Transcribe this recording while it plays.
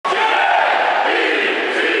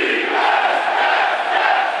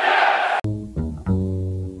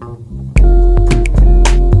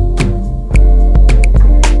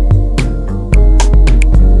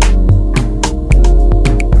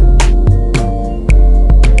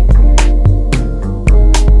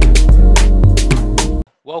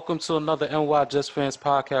welcome to another NY Just Fans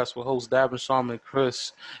podcast with hosts Davin, Sharma, and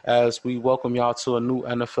Chris. As we welcome y'all to a new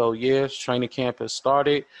NFL year, training camp has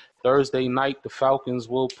started. Thursday night, the Falcons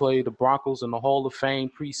will play the Broncos in the Hall of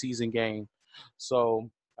Fame preseason game.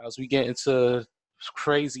 So, as we get into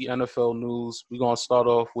crazy NFL news, we're gonna start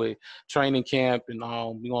off with training camp, and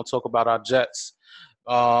we're gonna talk about our Jets.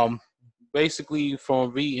 Basically,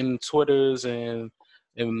 from reading Twitters and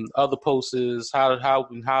other posters, how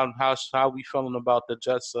we feeling about the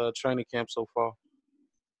Jets training camp so far?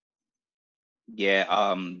 Yeah,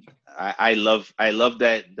 I love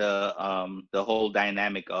that the whole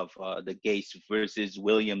dynamic of the Gates versus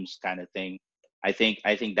Williams kind of thing. I think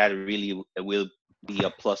that really will be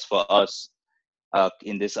a plus for us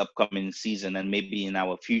in this upcoming season and maybe in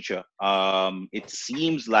our future. It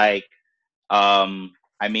seems like I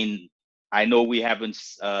mean I know we haven't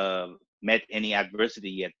met any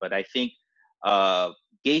adversity yet, but I think uh,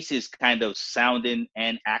 Gase is kind of sounding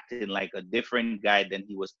and acting like a different guy than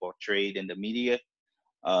he was portrayed in the media.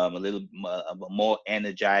 A more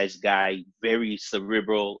energized guy, very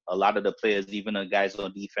cerebral. A lot of the players, even the guys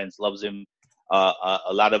on defense, loves him.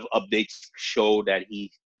 A lot of updates show that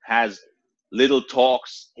he has little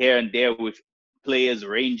talks here and there with players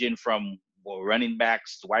ranging from running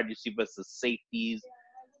backs to wide receivers to safeties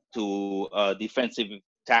to defensive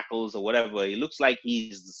tackles or whatever. It looks like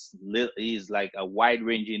he's like a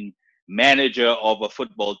wide-ranging manager of a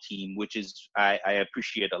football team, which is I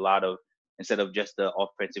appreciate a lot of instead of just the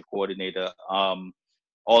offensive coordinator.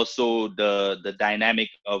 Also, the dynamic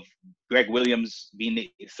of Greg Williams being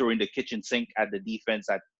throwing the kitchen sink at the defense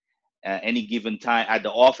at any given time, at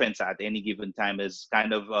the offense at any given time is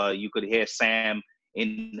kind of you could hear Sam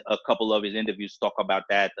in a couple of his interviews talk about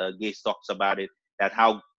that. Gase talks about it, that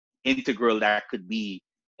how integral that could be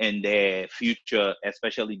in their future,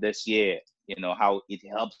 especially this year. You know how it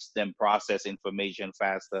helps them process information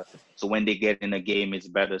faster, so when they get in a game, it's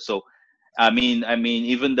better. So I mean,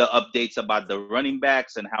 even the updates about the running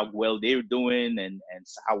backs and how well they're doing and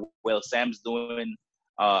how well Sam's doing.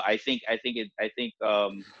 I think it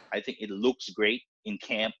looks great in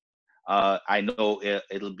camp. I know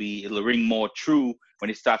it'll ring more true when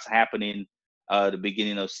it starts happening the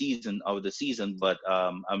beginning of the season. But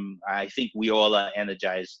I think we all are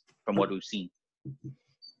energized from what we've seen.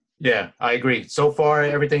 Yeah, I agree. So far,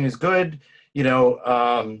 everything is good.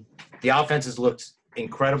 The offense has looked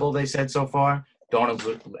incredible, they said so far. Donald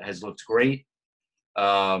has looked great.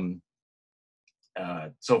 So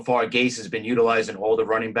far, Gase has been utilizing all the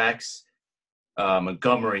running backs,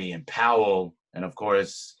 Montgomery and Powell, and of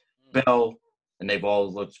course, Bell, and they've all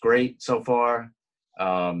looked great so far.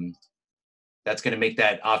 That's going to make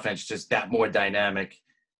that offense just that more dynamic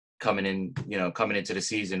coming into the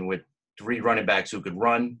season with three running backs who could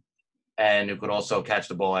run and who could also catch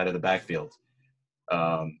the ball out of the backfield.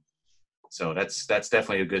 So that's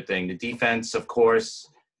definitely a good thing. The defense, of course,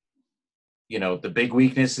 the big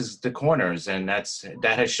weakness is the corners, and that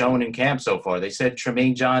has shown in camp so far. They said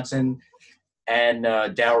Tremaine Johnson and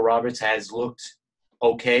Darryl Roberts has looked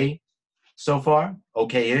okay so far.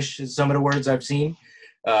 Okay-ish is some of the words I've seen.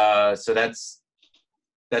 So that's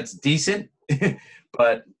decent.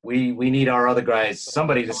 But we need our other guys,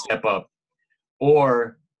 somebody to step up,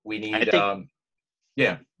 or we need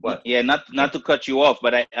what? Yeah, not to cut you off,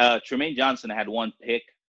 but Tremaine Johnson had one pick,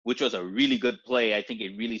 which was a really good play. I think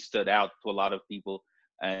it really stood out to a lot of people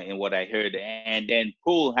in what I heard. And then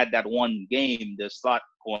Poole had that one game, the slot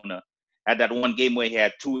corner, had that one game where he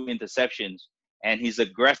had 2 interceptions. And his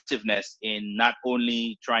aggressiveness in not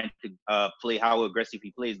only trying to play how aggressive he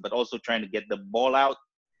plays, but also trying to get the ball out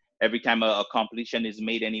every time a completion is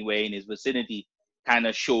made anyway in his vicinity kind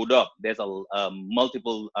of showed up. There's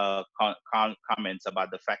multiple comments about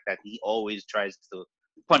the fact that he always tries to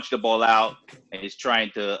punch the ball out and he's trying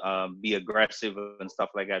to be aggressive and stuff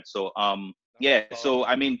like that. So so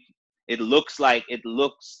I mean, it looks like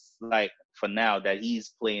for now that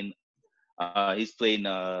he's playing. He's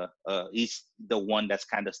the one that's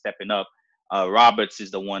kind of stepping up. Roberts is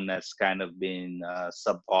the one that's kind of been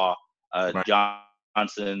subpar. Right.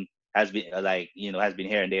 Johnson has been has been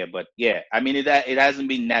here and there, but yeah, I mean it hasn't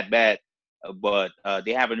been that bad, but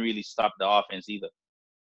they haven't really stopped the offense either.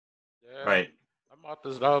 Yeah. Right.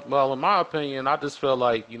 Well, in my opinion, I just feel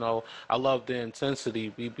like, I love the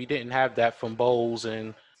intensity. We didn't have that from Bowles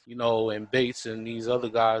and, and Bates and these other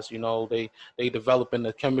guys. They developing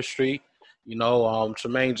the chemistry.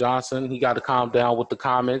 Tremaine Johnson, he got to calm down with the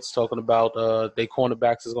comments talking about they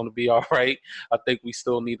cornerbacks is going to be all right. I think we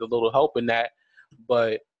still need a little help in that.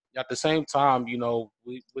 But at the same time,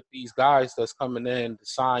 with these guys that's coming in, the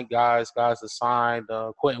signed guys that signed,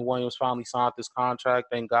 Quentin Williams finally signed this contract,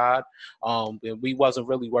 thank God. And we wasn't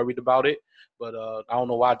really worried about it, but I don't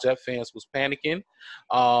know why Jet fans was panicking.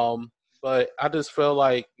 But I just feel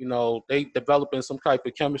like, they developing some type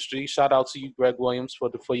of chemistry. Shout out to you, Greg Williams,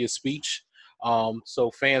 for your speech.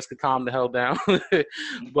 So fans could calm the hell down.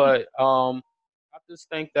 But I just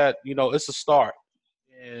think that, it's a start.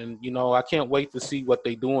 And I can't wait to see what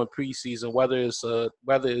they do in preseason. Whether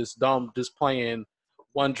it's dumb just playing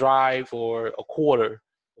one drive or a quarter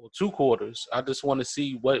or two quarters. I just want to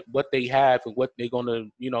see what they have and what they're gonna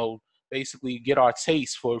basically get our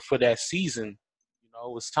taste for that season.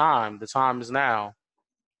 It's time. The time is now.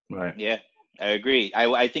 Right. Yeah, I agree.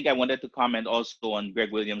 I think I wanted to comment also on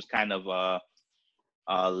Greg Williams kind of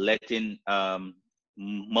letting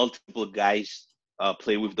multiple guys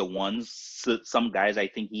play with the ones. So some guys, I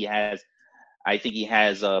think he has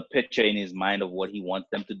a picture in his mind of what he wants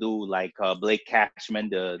them to do. Like Blake Cashman,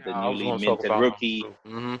 the I was newly going to talk minted about rookie, him.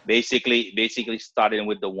 Mm-hmm. basically starting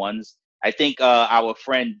with the ones. I think our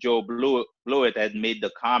friend Joe Blewett had made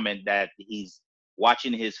the comment that he's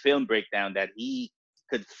watching his film breakdown that he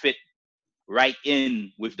could fit right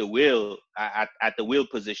in with the wheel at the wheel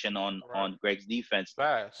position on Greg's defense,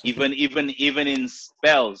 Fast. even in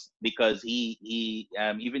spells, because he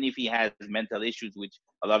even if he has mental issues, which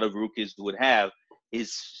a lot of rookies would have,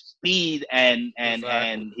 his speed and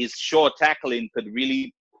Exactly. his short tackling could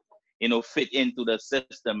really fit into the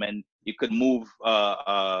system, and you could move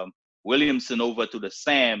Williamson over to the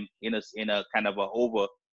Sam in a kind of a over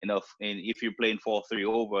if you're playing 4-3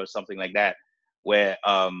 over or something like that, where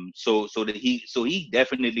so he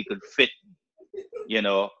definitely could fit,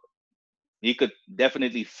 he could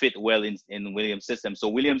definitely fit well in Williams' system. So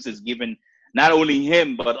Williams is giving not only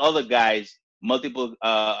him but other guys multiple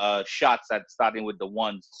shots at starting with the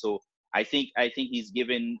ones. So I think he's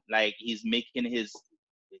giving, like, he's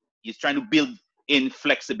trying to build in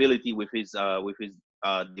flexibility with his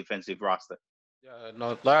defensive roster. Yeah,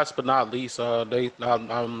 no. Last but not least, I read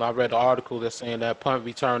an article that's saying that punt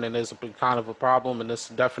returning is kind of a problem, and it's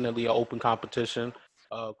definitely an open competition.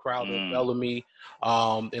 Crowder, Mm. Bellamy,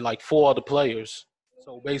 and like four other players.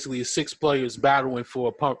 So basically, it's six players battling for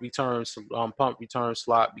a punt return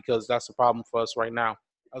slot, because that's a problem for us right now.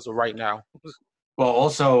 As of right now. Well,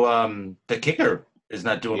 also the kicker is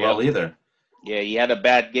not doing Yep. well either. Yeah, he had a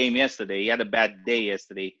bad game yesterday. He had a bad day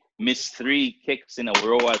yesterday. Missed 3 kicks in a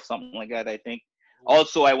row or something like that, I think.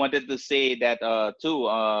 Also, I wanted to say that too.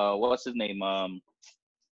 What's his name?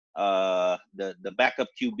 The backup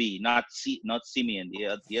QB, not Simeon, the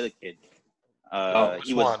other kid.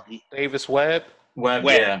 Which one? Davis Webb. Webb,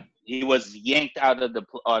 Webb. yeah. He was yanked out of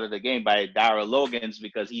the game by Darrell Logans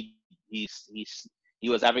because he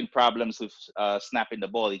was having problems with snapping the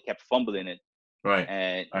ball. He kept fumbling it. Right.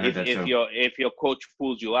 And I heard that too. if your coach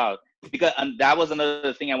pulls you out, because, and that was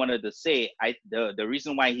another thing I wanted to say. The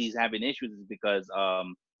reason why he's having issues is because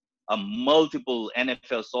multiple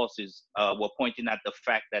NFL sources were pointing at the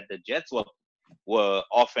fact that the Jets were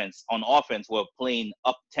on offense were playing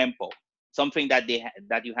up tempo, something that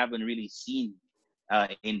that you haven't really seen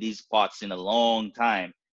in these parts in a long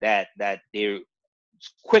time. That they're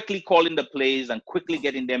quickly calling the plays and quickly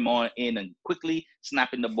getting them in and quickly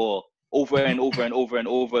snapping the ball over and over and over and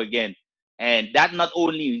over again. And that not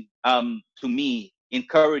only to me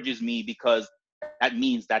encourages me, because that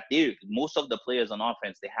means that most of the players on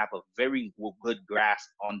offense, they have a very good grasp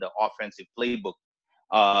on the offensive playbook.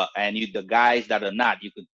 And the guys that are not,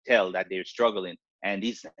 you could tell that they're struggling. And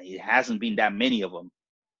it hasn't been that many of them.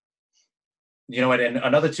 You know what? And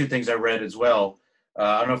another two things I read as well.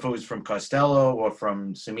 I don't know if it was from Costello or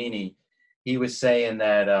from Cimini. He was saying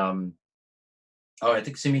that, I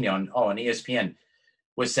think Cimini on ESPN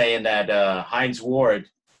was saying that Hines Ward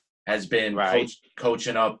has been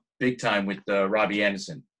coaching up big time with Robbie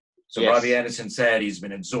Anderson. So yes. Robbie Anderson said he's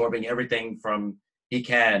been absorbing everything he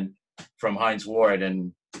can from Hines Ward,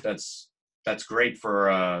 and that's great for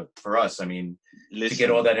us. I mean, to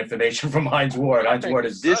get all that information from Hines Ward. Hines Ward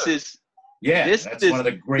is that's one of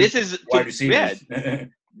the great wide receivers.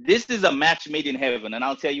 This is a match made in heaven, and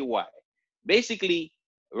I'll tell you why. Basically,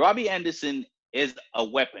 Robbie Anderson is a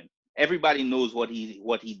weapon. Everybody knows what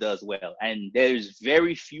he does well, and there's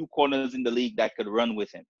very few corners in the league that could run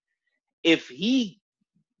with him. If he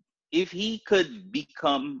could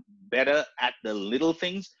become better at the little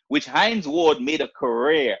things, which Hines Ward made a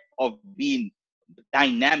career of being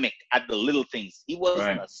dynamic at the little things. He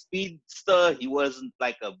wasn't a speedster. He wasn't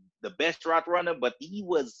like the best route runner, but he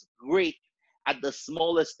was great at the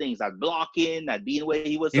smallest things, at blocking, at being where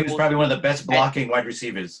he was. He was probably one of the best blocking wide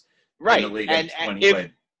receivers in the league when he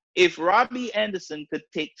played. if Robbie Anderson could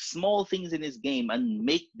take small things in his game and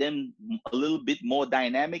make them a little bit more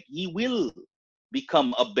dynamic, he will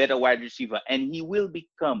become a better wide receiver, and he will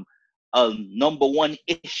become a number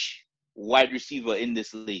one-ish wide receiver in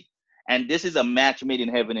this league. And this is a match made in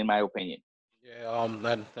heaven, in my opinion. Yeah,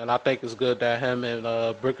 and I think it's good that him and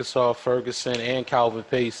Brickasaw Ferguson and Calvin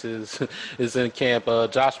Pace is is in camp.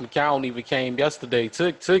 Josh McCown even came yesterday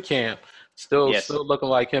to camp. Yes. Still looking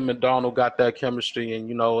like him and Donald got that chemistry, and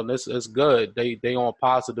and this is good. They on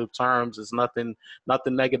positive terms. There's nothing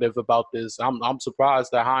negative about this. I'm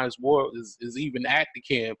surprised that Hines Ward is even at the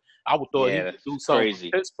camp. I would thought he Yeah, would do that's something crazy.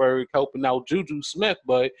 with Pittsburgh, helping out Juju Smith,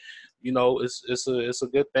 but it's a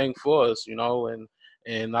good thing for us,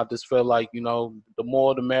 and I just feel like, the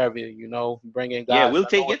more the merrier, bringing Yeah, guys we'll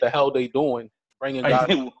that know take what it. the hell they doing, bringing I guys that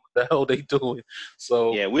did, know what the hell they doing.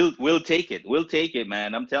 So, Yeah, we'll take it. We'll take it,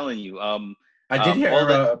 man. I'm telling you. I did All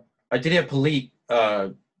hear the Polite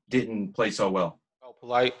didn't play so well. oh,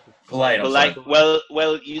 polite. Polite, I'm But like, sorry.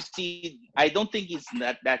 well, you see, I don't think it's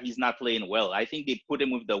not that he's not playing well. I think they put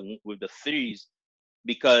him with the threes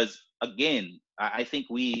because again, I think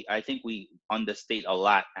we understate a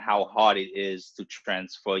lot how hard it is to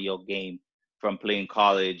transfer your game from playing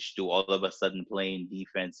college to all of a sudden playing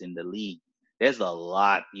defense in the league. There's a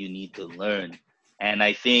lot you need to learn, and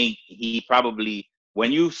I think he probably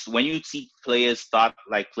when you see players start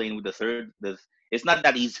like playing with it's not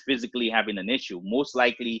that he's physically having an issue. Most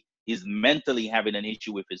likely, he's mentally having an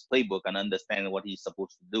issue with his playbook and understanding what he's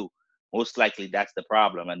supposed to do. Most likely, that's the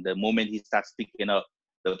problem. And the moment he starts picking up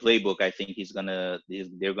the playbook, I think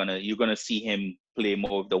you're gonna see him play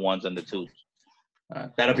more of the ones and the twos.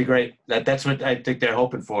 That'll be great. That's what I think they're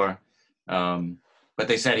hoping for. But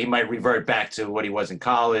they said he might revert back to what he was in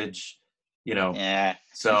college. Yeah,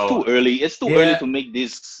 So it's too early. It's too early to make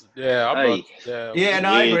this. Yeah, Hey, Yeah, it's no,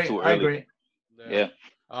 I way agree. too I early. agree. Yeah.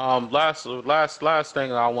 Last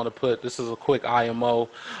thing I want to put. This is a quick IMO.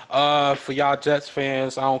 For y'all Jets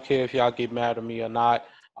fans, I don't care if y'all get mad at me or not.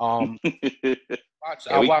 Um,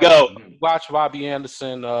 Here we go. watch Robbie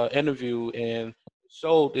Anderson interview, and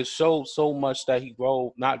it showed so much that he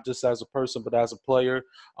grew, not just as a person but as a player.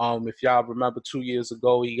 If y'all remember 2 years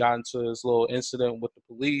ago, he got into his little incident with the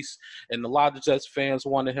police, and a lot of Jets fans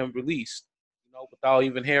wanted him released. Without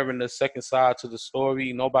even hearing the second side to the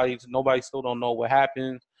story, nobody still don't know what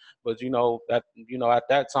happened. But at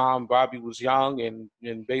that time, Robbie was young,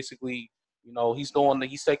 and basically, he's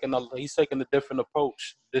taking a different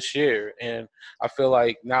approach this year, and I feel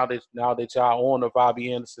like now that y'all on the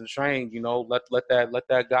Robbie Anderson train, let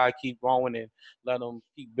that guy keep growing and let him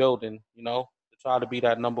keep building, to try to be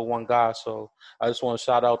that number one guy. So I just want to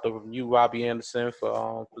shout out to you, Robbie Anderson,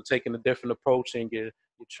 for taking a different approach in your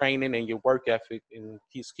training and your work ethic, and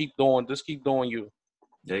keep doing you.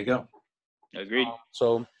 There you go. Agreed.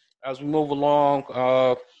 So as we move along,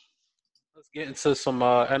 let's get into some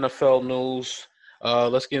NFL news.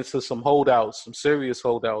 Let's get into some holdouts, some serious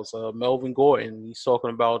holdouts. Melvin Gordon, he's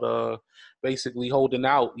talking about basically holding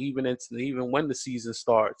out even when the season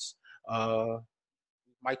starts.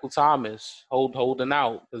 Michael Thomas holding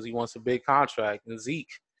out because he wants a big contract, and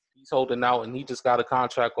Zeke, he's holding out, and he just got a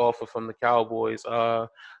contract offer from the Cowboys.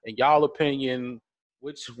 In y'all opinion,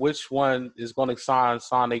 which one is going to sign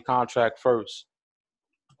a contract first?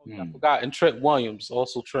 I forgot. And Trent Williams,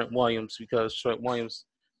 because Trent Williams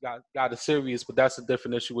got a serious, but that's a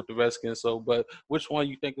different issue with the Redskins. So, but which one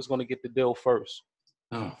you think is going to get the deal first?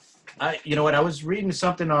 Oh, you know what? I was reading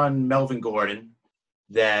something on Melvin Gordon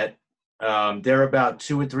that they're about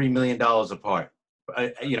 $2 or $3 million apart.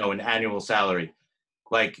 In annual salary.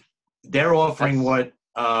 Like they're offering what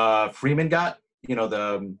Freeman got.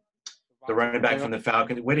 The running back from the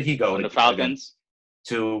Falcons. Where did he go? From the Falcons.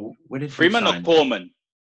 Where did Freeman or Coleman?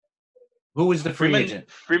 Who was the free agent?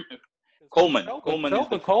 Coleman.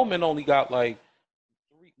 Coleman only got like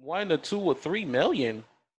 1 or 2 or 3 million.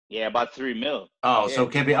 Yeah, about 3 mil. Oh, yeah. So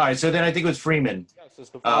it can't be. All right, so then I think it was Freeman. Yes, it's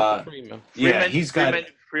the Freeman. Freeman.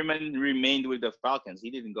 Freeman remained with the Falcons. He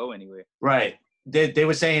didn't go anywhere. Right. They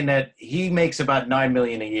were saying that he makes about $9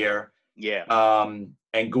 million a year. Yeah.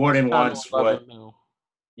 And Gordon wants what? Now.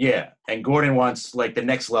 Yeah, and Gordon wants like the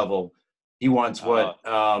next level. He wants what?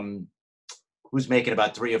 Who's making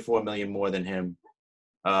about 3 or 4 million more than him?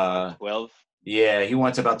 12. Yeah, he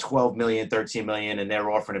wants about 12 million, 13 million, and they're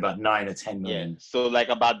offering about 9 or 10 million. Yeah, so like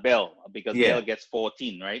about Bell, because Bell gets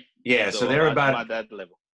 14, right? Yeah, so they're about that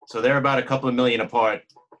level. So they're about a couple of million apart.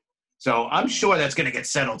 So I'm sure that's going to get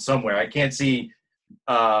settled somewhere. I can't see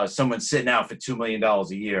someone sitting out for $2 million a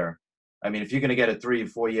year. I mean, if you're going to get a 3 or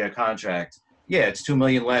 4 year contract, yeah, it's $2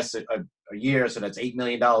 million less a year, so that's $8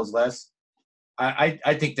 million less.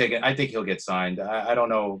 I think he'll get signed. I don't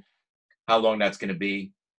know how long that's going to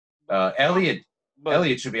be. Elliott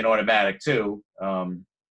should be an automatic too.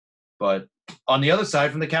 But on the other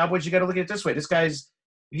side, from the Cowboys, you got to look at it this way: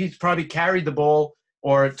 he's probably carried the ball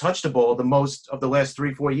or touched the ball the most of the last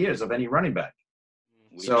 3-4 years of any running back.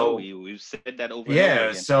 We've said that over and over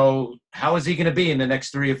again. So how is he going to be in the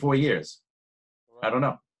next 3 or 4 years? I don't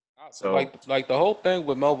know. So like the whole thing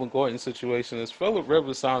with Melvin Gordon's situation is Phillip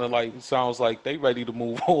Rivers sounds like they ready to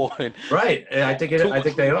move on. Right. I think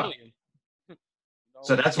they are.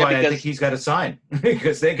 So that's why I think he's got to sign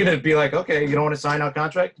because they're going to be like, okay, you don't want to sign our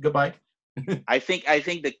contract? Goodbye. I think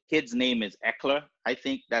the kid's name is Eckler. I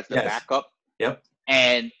think that's the backup. Yep.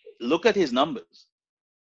 And look at his numbers.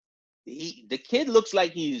 The kid looks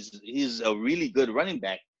like he's a really good running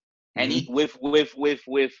back. And he with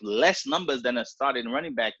less numbers than a starting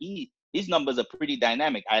running back, his numbers are pretty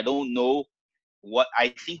dynamic. I don't know what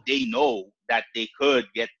I think they know that they could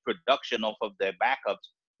get production off of their backups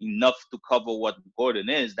enough to cover what Gordon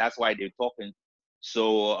is. That's why they're talking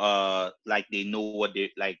so like they know what they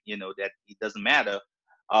like, that it doesn't matter.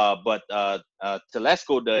 But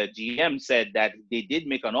Telesco, the GM, said that they did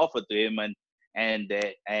make an offer to him, and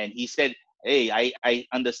he said, hey, I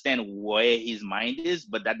understand where his mind is,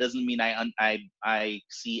 but that doesn't mean I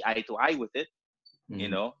see eye to eye with it,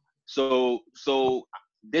 So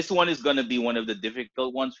this one is gonna be one of the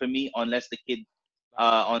difficult ones for me, unless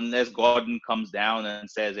unless Gordon comes down and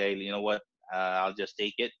says, hey, you know what, I'll just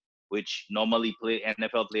take it. Which normally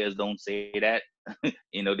NFL players don't say that.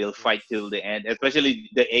 They'll fight till the end, especially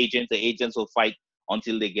the agents. The agents will fight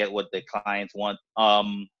until they get what the clients want.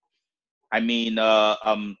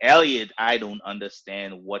 Elliott, I don't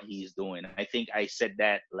understand what he's doing. I think I said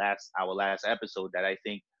that our last episode that I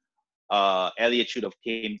think Elliott should have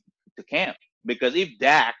came to camp, because if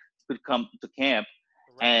Dak could come to camp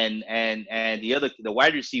and the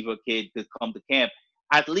wide receiver kid could come to camp,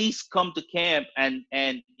 at least come to camp and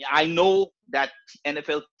I know that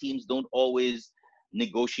NFL teams don't always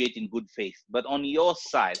negotiate in good faith, but on your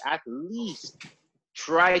side, at least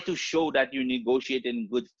try to show that you negotiate in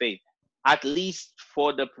good faith, at least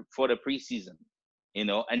for the preseason,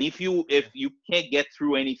 and if you can't get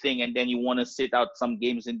through anything and then you want to sit out some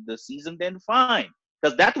games in the season, then fine,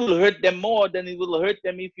 because that will hurt them more than it will hurt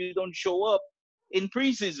them if you don't show up in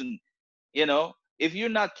preseason. If you're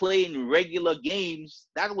not playing regular games,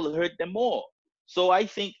 that will hurt them more. So I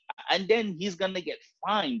think, and then he's gonna get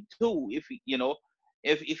fined too if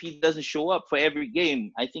he doesn't show up for every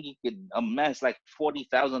game. I think he could amass like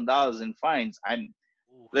 $40,000 in fines.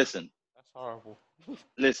 Listen. That's horrible.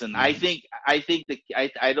 Listen, I think I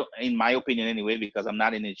don't, in my opinion anyway, because I'm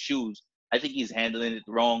not in his shoes, I think he's handling it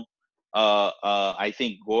wrong. I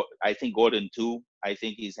think Gordon too. I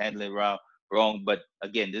think he's handling it wrong. But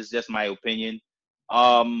again, this is just my opinion.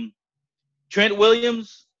 Trent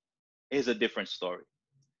Williams is a different story.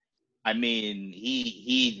 I mean,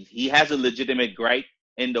 he has a legitimate gripe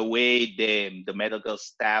in the way the medical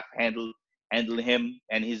staff handled him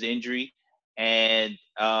and his injury, and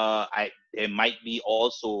there might be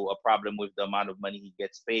also a problem with the amount of money he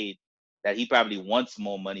gets paid. That he probably wants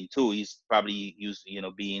more money too. He's probably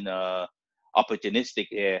being opportunistic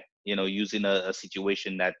here, using a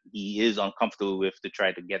situation that he is uncomfortable with to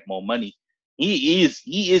try to get more money. He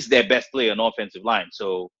is their best player on offensive line.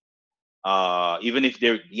 So even if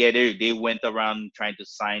they went around trying to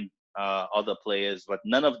sign other players, but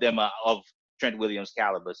none of them are of Trent Williams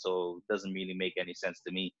caliber. So it doesn't really make any sense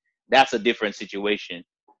to me. That's a different situation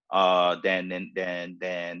than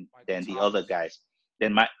the other guys.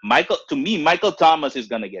 Then Michael Thomas is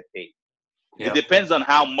gonna get paid. Yep. It depends on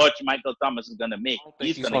how much Michael Thomas is gonna make. I don't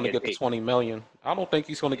think he's gonna get the $20 million. I don't think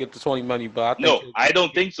he's gonna get the $20 million, but I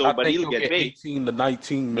don't think so. But he'll get paid 18 to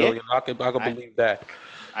 19 million. Yeah. I can believe that.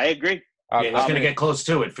 I agree. He's gonna get close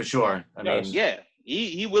to it for sure.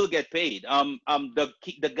 He will get paid.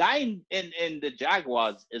 The guy in the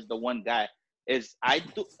Jaguars is the one guy. I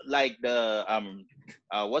do like the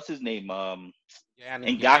what's his name?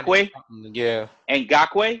 Ngakoue. Yeah.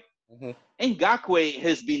 Ngakoue. Mm-hmm. Ngakoue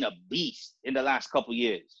has been a beast in the last couple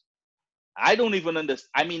years. I don't even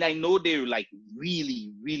understand. I mean, I know they're like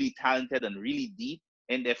really, really talented and really deep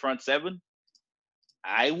in their front seven.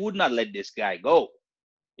 I would not let this guy go.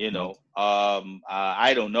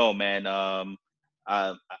 I don't know, man.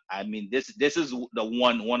 I mean, this is the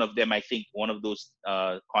one of them. I think one of those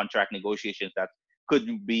contract negotiations that could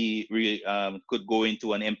go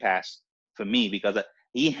into an impasse for me, because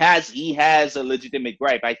he has a legitimate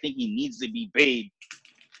gripe. I think he needs to be paid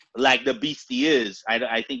like the beast he is.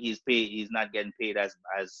 I think he's not getting paid as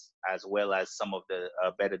well as some of the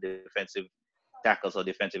better defensive tackles or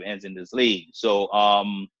defensive ends in this league. So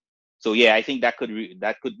yeah, I think that could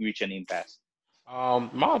reach an impasse.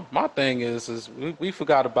 My thing is we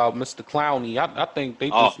forgot about Mr. Clowney. I think they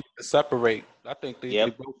Oh, just need to separate. I think they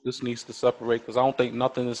yep. both just needs to separate because I don't think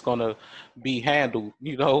nothing is gonna be handled.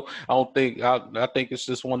 I think it's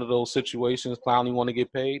just one of those situations. Clowney want to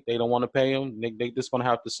get paid. They don't want to pay him. They just gonna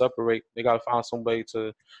have to separate. They gotta find some way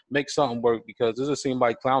to make something work because it just seems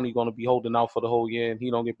like Clowney gonna be holding out for the whole year and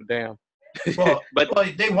he don't give a damn. Well, But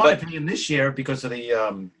they want to pay him this year because of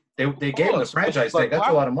the they gave him the franchise tag. That's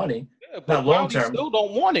a lot of money. Yeah, but Not long Clowney term, still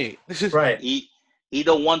don't want it. right? he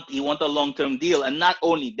want a long-term deal, and not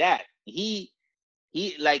only that, he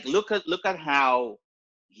like look at how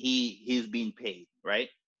he's being paid, right?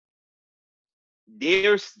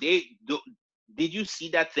 Did you see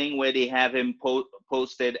that thing where they have him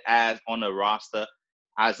posted as on a roster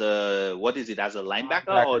as a as a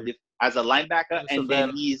linebacker or as a linebacker, and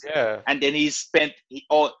then he's spent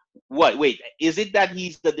wait, is it that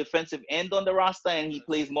he's the defensive end on the roster and he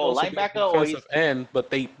plays more linebacker, or he's end, but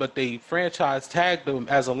they franchise tagged him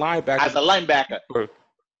as a linebacker. As a linebacker.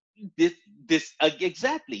 This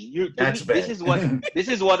exactly. That's bad. This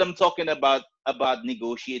is what I'm talking about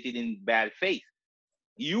negotiating in bad faith.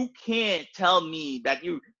 You can't tell me that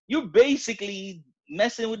you're basically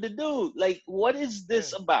messing with the dude. Like, what is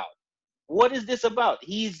this about? What is this about?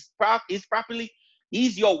 He's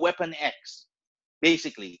your weapon X,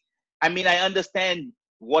 basically. I mean, I understand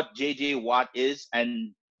what JJ Watt is,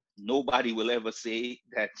 and nobody will ever say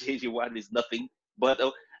that JJ Watt is nothing. But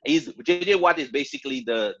JJ Watt is basically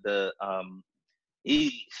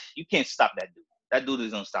you can't stop that dude. That dude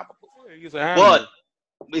is unstoppable.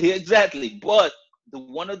 But exactly. But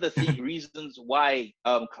one of the reasons why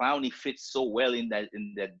Clowney fits so well in that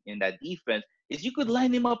defense is you could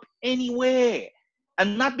line him up anywhere,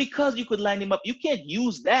 and not because you could line him up. You can't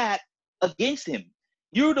use that against him.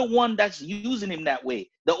 You're the one that's using him that way.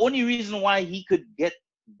 The only reason why he could get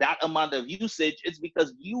that amount of usage is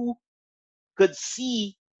because you could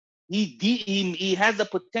see he has the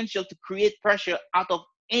potential to create pressure out of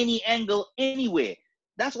any angle, anywhere.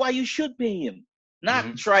 That's why you should pay him,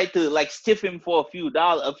 not try to like stiff him for a few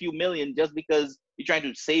million just because you're trying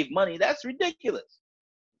to save money. That's ridiculous.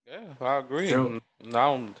 Yeah, I agree. True.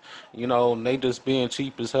 Now, they just being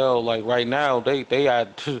cheap as hell. Like right now, they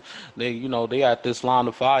at they at this line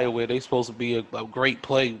of fire where they supposed to be a great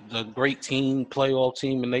team, playoff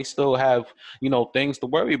team, and they still have things to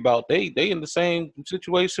worry about. They in the same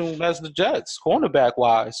situation as the Jets, cornerback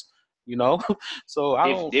wise.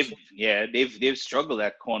 So they've struggled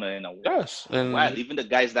at corner in a while. Yes, and wow, even the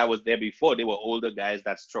guys that was there before, they were older guys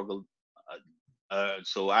that struggled.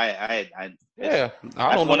 So that's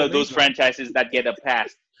one of those franchises that get a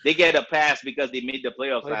pass. They get a pass because they made the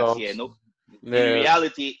playoffs last year. No, in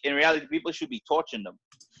reality, people should be torching them.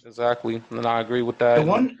 Exactly, and I agree with that.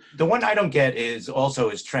 The one I don't get is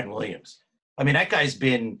Trent Williams. I mean, that guy's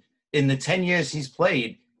been in the 10 years he's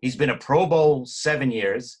played. He's been a Pro Bowl 7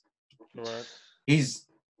 years. Correct. He's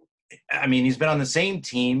been on the same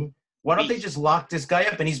team. Why don't they just lock this guy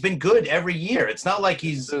up? And he's been good every year. It's not like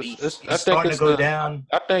he's starting to go down.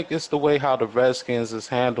 I think it's the way how the Redskins is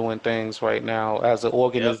handling things right now as an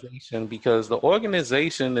organization, because the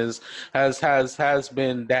organization has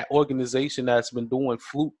been that organization that's been doing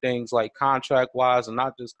fluke things like contract wise, and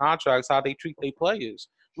not just contracts, how they treat their players.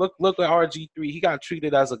 Look at RG3. He got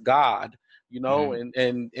treated as a god,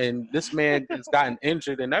 and this man has gotten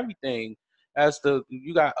injured and everything.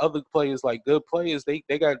 You got other players, like good players, they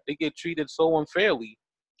get treated so unfairly.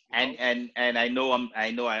 And I know I'm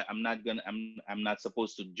not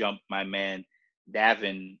supposed to jump my man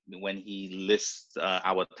Davin when he lists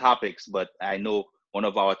our topics, but I know one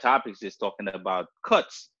of our topics is talking about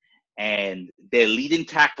cuts, and their leading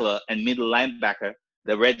tackler and middle linebacker,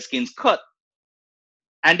 the Redskins cut,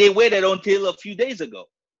 and they waited until a few days ago.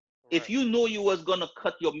 If you know you was going to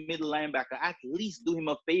cut your middle linebacker, at least do him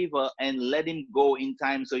a favor and let him go in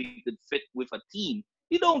time so he could fit with a team.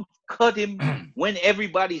 You don't cut him when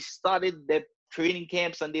everybody started their training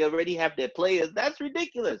camps and they already have their players. That's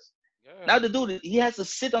ridiculous. Yeah. Now the dude, he has to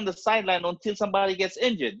sit on the sideline until somebody gets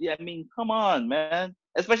injured. Yeah, I mean, come on, man.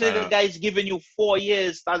 Especially the guy's giving you 4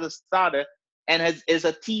 years as a starter and is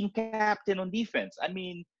a team captain on defense. I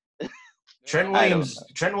mean... Trent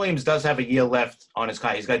Williams does have a year left on his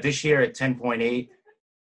contract. He's got this year at 10.8.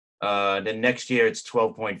 Then next year it's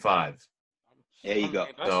 12.5. There you go.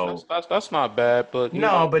 That's not bad, but you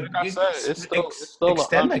know, No, but like I you said, it's still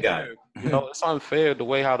extend the guy. unfair. You know, it's unfair the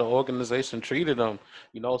way how the organization treated him.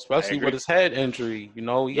 You know, I especially with agree. his head injury. You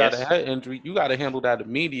know, he got a Yes. head injury. You got to handle that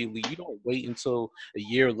immediately. You don't wait until a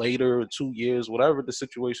year later or 2 years, whatever the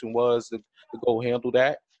situation was, to go handle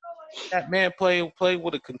that. That man play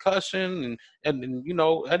with a concussion, and you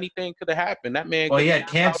know anything could have happened. That man Well, could he have had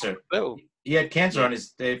passed out on cancer. the field. He had cancer Yeah. on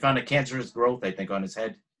his. They found a cancerous growth, I think, on his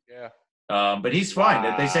head. Yeah. But he's fine.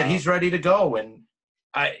 They said Wow. he's ready to go, and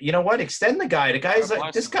you know what? Extend the guy. The guy's God like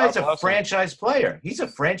bless this him. guy's God a bless him. franchise player. He's a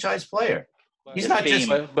franchise player. He's It's not just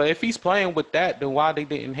fame. But if he's playing with that, then why they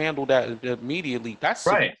didn't handle that immediately? That's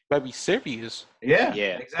right. very serious. Yeah,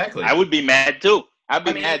 Yeah. exactly. I would be mad too. I'd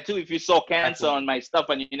be I mean, mad too if you saw cancer exactly. on my stuff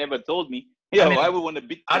and you never told me. I Yo, mean, I would want to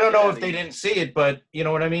beat the I don't shit know out if of they you. didn't see it, but you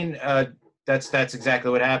know what I mean. That's exactly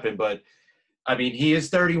what happened. But I mean, he is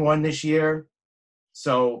 31 this year,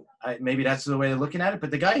 so maybe that's the way they're looking at it.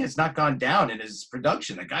 But the guy has not gone down in his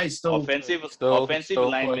production. The guy's still Offensive He's offensive still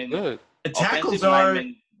playing linemen, good. tackles offensive are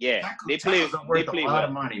linemen, yeah. tackles are worth a Play lot well.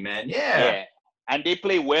 of money, man. Yeah. Yeah. And they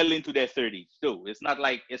play well into their 30s too. It's not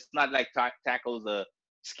like tackles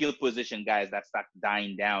skill position guys that start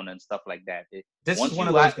dying down and stuff like that. This Once is one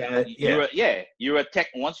you of those guys. Yeah. you're a tech.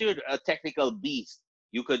 Once you're a technical beast,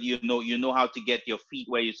 you know how to get your feet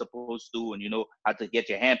where you're supposed to, and you know how to get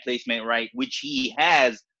your hand placement right, which he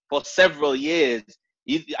has for several years.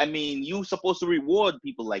 I mean, you're supposed to reward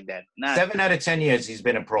people like that. Not 7 out of 10 years he's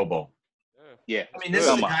been a Pro Bowl. yeah. I mean, this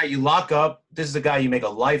is a guy you lock up. This is a guy you make a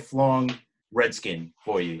lifelong Redskin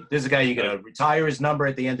for you. This is a guy you're going to retire his number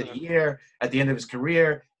at the end of the year, at the end of his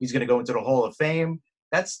career. He's going to go into the Hall of Fame.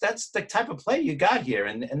 That's the type of play you got here,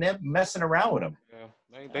 and they're messing around with him.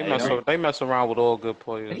 Yeah, they mess around with all good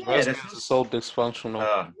players. Yeah, Redskins are so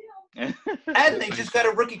dysfunctional. And they just got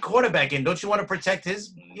a rookie quarterback in. Don't you want to protect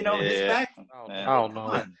his, his back? I don't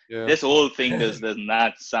know. Yeah. This whole thing does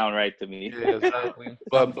not sound right to me. Yeah, exactly.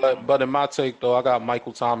 but in my take though, I got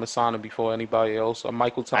Michael Thomas signing before anybody else.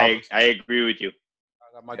 Michael Thomas. I agree with you.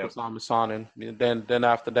 I got Michael Thomas signing. Then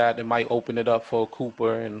after that, it might open it up for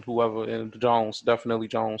Cooper and whoever, and Jones, definitely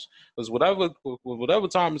Jones, because whatever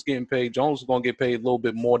Thomas getting paid, Jones is gonna get paid a little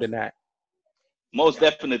bit more than that. Most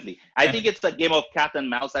definitely. I think it's a game of cat and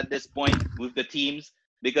mouse at this point with the teams,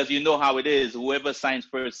 because you know how it is. Whoever signs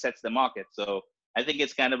first sets the market. So I think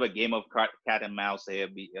it's kind of a game of cat and mouse here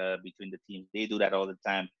between the teams. They do that all the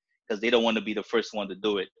time because they don't want to be the first one to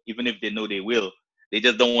do it, even if they know they will. They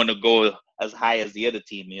just don't want to go as high as the other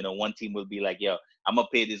team. You know, one team will be like, yo, I'm going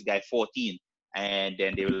to pay this guy 14. And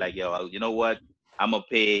then they were like, yo, you know what? I'm going to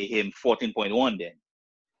pay him 14.1 then.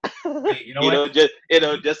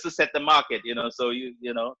 Just to set the market, so you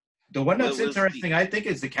know. The one that's interesting, I think,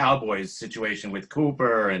 is the Cowboys situation with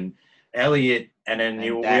Cooper and Elliott, and then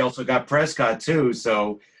we also got Prescott too.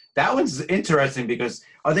 So that one's interesting because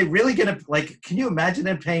are they really gonna can you imagine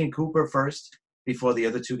them paying Cooper first before the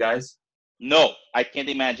other two guys? No, I can't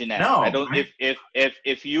imagine that. No, I don't. Right?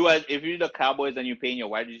 If you're the Cowboys and you're paying your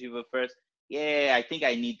wide receiver first, yeah, I think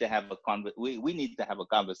I need to have we need to have a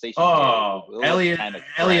conversation. Oh, Elliott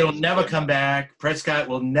will never come back. Prescott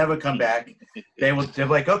will never come back. They're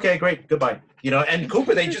like, okay, great, goodbye. And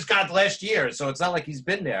Cooper they just got last year, so it's not like he's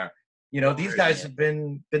been there. These guys have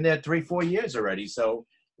been there 3-4 years already, so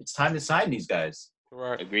it's time to sign these guys.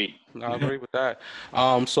 Correct. Agreed. I agree with that.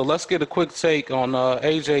 So let's get a quick take on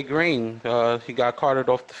AJ Green. He got carted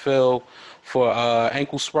off the field for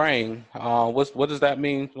ankle sprain. What does that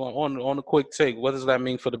mean on a quick take? What does that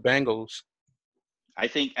mean for the Bengals? I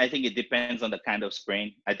think it depends on the kind of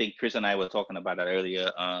sprain. I think Chris and I were talking about that earlier.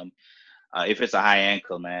 If it's a high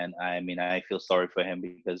ankle, man, I mean, I feel sorry for him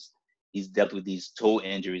because he's dealt with these toe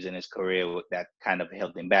injuries in his career that kind of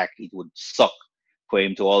held him back. It would suck for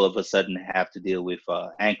him to all of a sudden have to deal with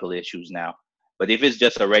ankle issues now. But if it's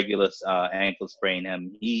just a regular ankle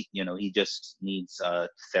sprain, he just needs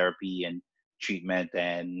therapy and treatment.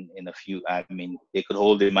 And they could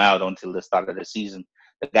hold him out until the start of the season.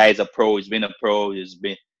 The guy is a pro. He's been a pro. He's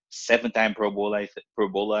been 7-time Pro Bowler. I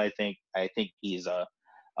think he's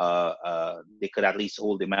they could at least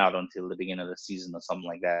hold him out until the beginning of the season or something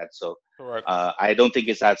like that. So I don't think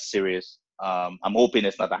it's that serious. I'm hoping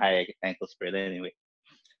it's not a high ankle sprain anyway.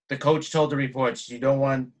 The coach told the reports, you don't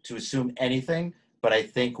want to assume anything, but I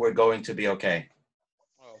think we're going to be okay.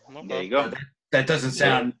 Okay. There you go. That doesn't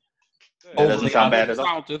sound It doesn't sound bad at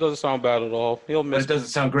all. It doesn't sound bad at all. He'll miss. But it doesn't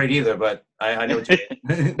sound great either. But I know what you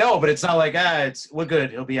mean. No, but it's not like we're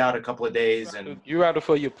good. He'll be out a couple of days, and you rather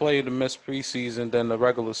for your player to miss preseason than the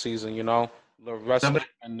regular season. The rest of it,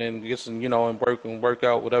 and then get some, and work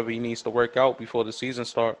out whatever he needs to work out before the season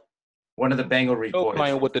starts. one of the Bengal Still reporters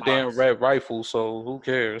playing from with the damn Fox. red rifle, so who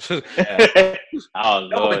cares? Yeah. Oh No,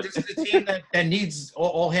 but Lord, this is a team that needs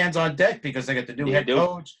all hands on deck because they got the new they head do.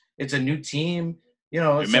 coach. It's a new team,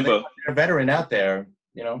 so they Remember, want their veteran out there.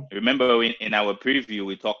 remember in our preview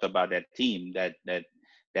we talked about that team that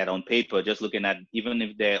on paper, just looking at even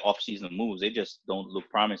if their off-season moves, they just don't look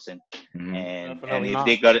promising. Mhm. And Definitely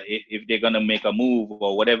if not. they're gonna make a move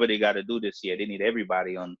or whatever they got to do this year, they need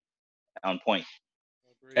everybody on point.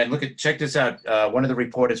 And check this out. One of the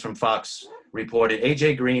reporters from Fox reported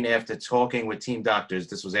AJ Green after talking with team doctors.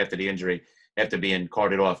 This was after the injury, after being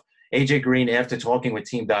carted off. AJ Green, after talking with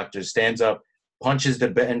team doctors, stands up, punches the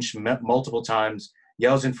bench multiple times,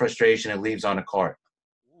 yells in frustration, and leaves on a cart.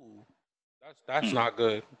 Ooh, that's Hmm. not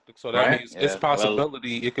good. So that Right? means it's Yeah. Well,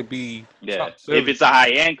 possibility it could be yeah. something If serious. it's a high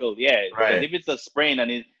ankle, yeah. Because Right. if it's a sprain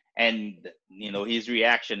and his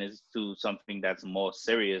reaction is to something that's more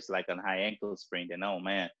serious, like a high ankle sprain, then oh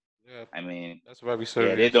man. Yeah, I mean, that's very yeah,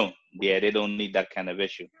 serious. they don't need that kind of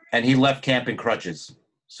issue. And he left camp in crutches.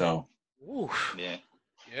 So, Ooh, Yeah.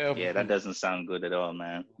 yeah. Yeah, that doesn't sound good at all,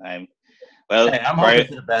 man. Well, hey, I'm hoping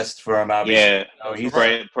for the best for him, obviously. yeah, He's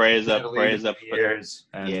Correct. prayers been in up, the league prayers for up. years,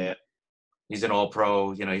 Yeah, and he's an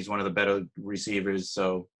all-pro. He's one of the better receivers,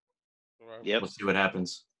 so Correct. yep. we'll see what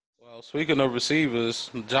happens. Well, speaking of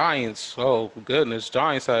receivers, Giants. Oh goodness,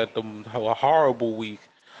 Giants had a horrible week.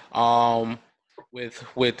 Um, with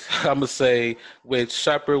I'm gonna say with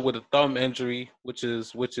Shepard with a thumb injury, which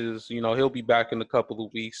is he'll be back in a couple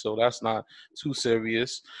of weeks, so that's not too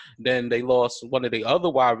serious. Then they lost one of the other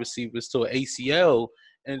wide receivers to an ACL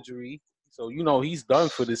injury, so he's done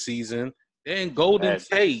for the season. Then Golden Bad.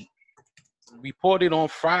 Tate reported on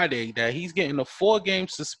Friday that he's getting a 4-game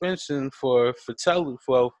suspension for fertility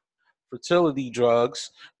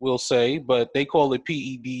drugs, we'll say, but they call it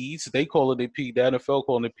PEDs. They call it the NFL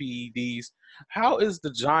calling it PEDs. How is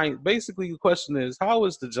the Giants? Basically, the question is, how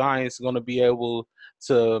is the Giants going to be able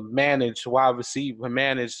to manage they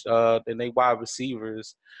wide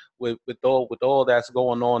receivers with all that's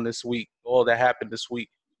going on this week, all that happened this week?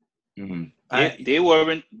 Mm-hmm. They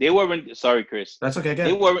weren't. Sorry, Chris. That's okay.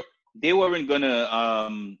 They Good. weren't. They weren't gonna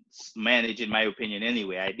manage, in my opinion.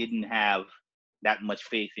 Anyway, I didn't have that much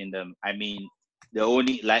faith in them. I mean, the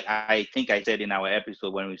only, like I think I said in our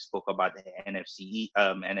episode when we spoke about the NFC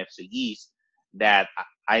East, that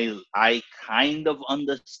I kind of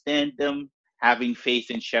understand them having faith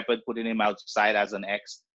in Shepard, putting him outside as an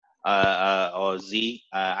X or Z.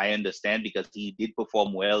 I understand because he did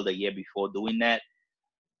perform well the year before doing that,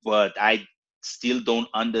 but I still don't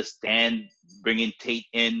understand bringing Tate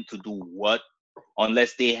in to do what,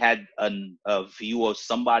 unless they had a view of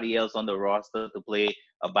somebody else on the roster to play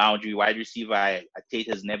a boundary wide receiver. Tate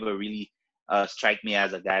has never really struck me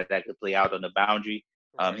as a guy that could play out on the boundary.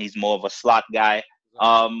 He's more of a slot guy.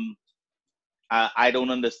 Um, I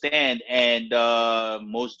don't understand, and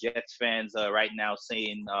most Jets fans are right now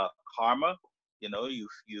saying karma.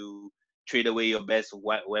 You trade away your best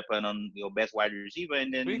weapon on your best wide receiver,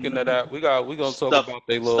 and Speaking of then that, we're gonna talk stuff about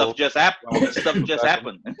they stuff little just happen. wide Stuff receiver just back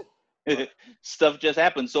in. happened. Stuff just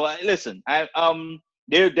happened. So listen,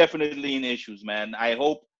 they're definitely in issues, man. I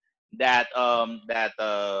hope that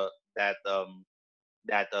the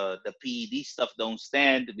PED stuff don't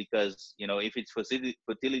stand, because if it's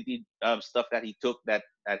fertility stuff that he took that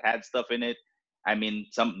had stuff in it,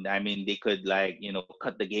 they could, like,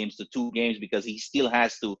 cut the games to 2 games, because he still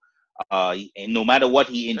has to and no matter what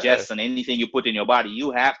he Yeah, ingests and anything you put in your body, you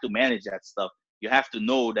have to manage that stuff. You have to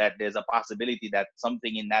know that there's a possibility that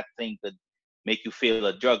something in that thing could make you fail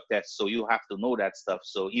a drug test, so you have to know that stuff.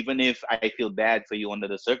 So even if I feel bad for you under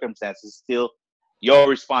the circumstances, still your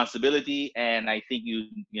responsibility. And I think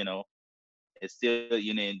it's still,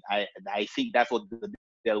 I think that's what the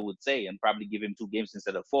deal would say, and probably give him 2 games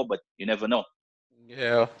instead of 4, but you never know.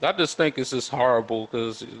 yeah. I just think it's just horrible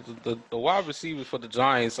because the wide receivers for the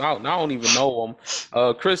Giants, I don't even know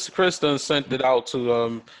them. Chris done sent it out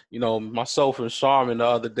to myself and Sharman the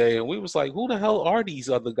other day, and we was like, who the hell are these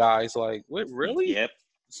other guys? Like, what, really? Yep.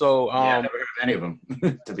 So Yeah, I never heard of any of them,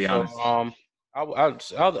 to be So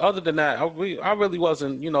honest. other than that, I really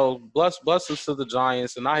wasn't, blessings to the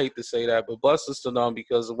Giants, and I hate to say that, but blessings to them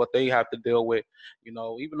because of what they have to deal with.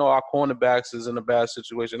 Even though our cornerbacks is in a bad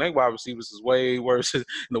situation, they wide receivers is way worse in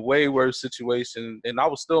a way worse situation, and I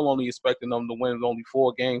was still only expecting them to win only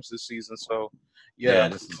 4 games this season. So, Yeah, yeah,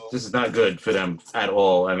 this is not good for them at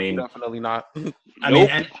all. I mean, definitely not. Nope.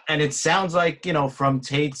 and it sounds like from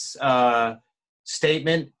Tate's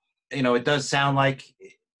statement, it does sound like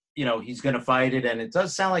he's going to fight it, and it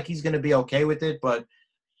does sound like he's going to be okay with it. But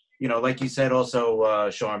like you said, also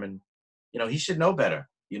Sharman, he should know better.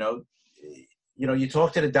 you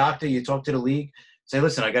talk to the doctor, you talk to the league, say,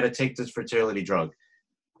 listen, I got to take this fertility drug.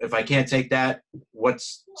 If I can't take that,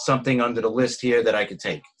 what's something under the list here that I could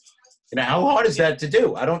take? How hard is that to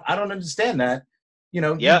do? I don't understand that.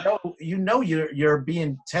 You're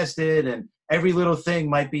being tested, and every little thing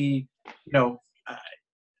might be,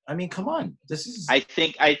 I mean, come on. This is. I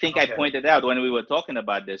think I pointed out when we were talking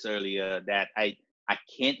about this earlier that I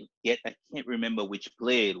can't remember which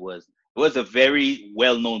player it was. It was a very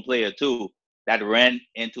well-known player too that ran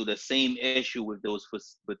into the same issue with those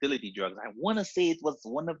fertility drugs. I want to say it was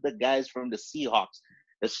one of the guys from the Seahawks.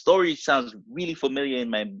 The story sounds really familiar in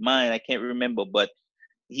my mind. I can't remember, but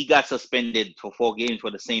he got suspended for 4 games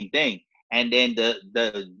for the same thing. And then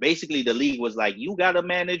basically the league was like, you got to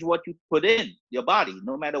manage what you put in your body,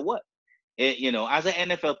 no matter what. As an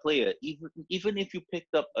NFL player, even if you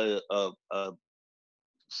picked up a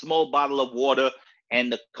small bottle of water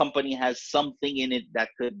and the company has something in it that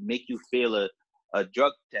could make you fail a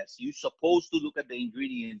drug test, you're supposed to look at the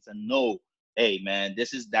ingredients and know, hey man,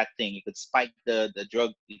 this is that thing. It could spike the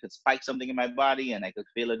drug. It could spike something in my body and I could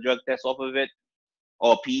fail a drug test off of it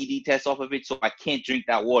or PED test off of it. So I can't drink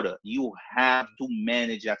that water. You have to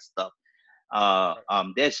manage that stuff.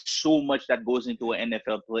 There's so much that goes into an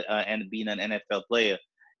NFL play, and being an NFL player.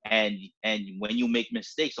 And when you make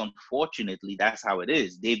mistakes, unfortunately, that's how it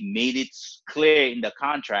is. They've made it clear in the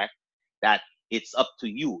contract that it's up to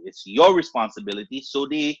you. It's your responsibility. So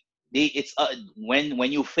it's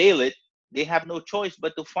when you fail it, they have no choice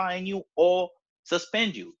but to fine you or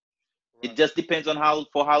suspend you. Right. It just depends on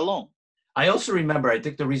for how long. I also remember, I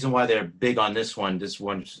think the reason why they're big on this one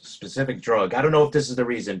specific drug, I don't know if this is the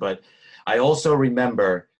reason, but I also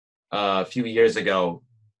remember a few years ago,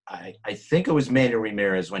 I think it was Manny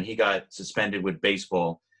Ramirez when he got suspended with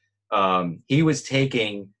baseball. He was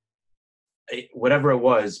taking whatever it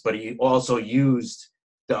was, but he also used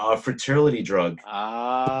the fertility drug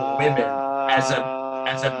for women as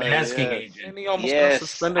a masking agent. And he almost got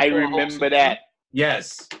suspended. I remember that.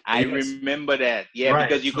 Yes. I remember that. Yeah, right.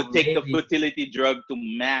 Because you could take the fertility drug to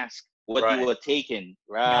mask what you were taking.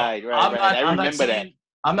 Right. I remember that.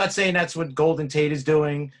 I'm not saying that's what Golden Tate is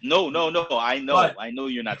doing. No. I know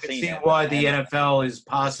you're not saying that. See why the NFL is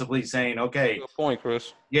possibly saying, okay. Good point,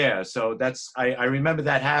 Chris. Yeah, so I remember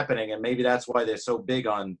that happening, and maybe that's why they're so big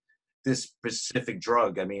on this specific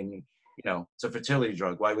drug. I mean, it's a fertility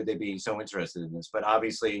drug. Why would they be so interested in this? But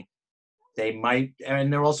obviously, they might,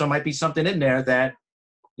 and there also might be something in there that,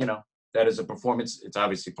 that is a performance. It's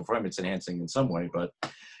obviously performance enhancing in some way, but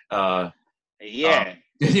yeah.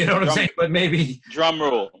 You know what I'm saying? But maybe drum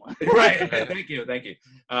roll. Right. Thank you.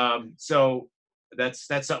 So that's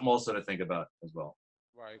something also to think about as well.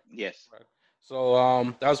 Right. Yes. Right.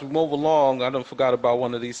 So as we move along, I don't forgot about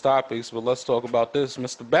one of these topics, but let's talk about this.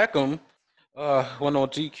 Mr. Beckham went on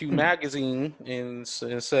GQ magazine and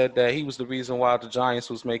said that he was the reason why the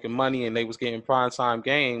Giants was making money and they was getting primetime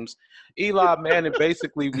games. Eli Manning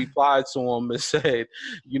basically replied to him and said,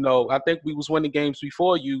 I think we was winning games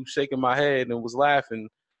before you, shaking my head and was laughing.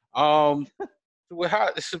 On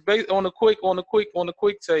a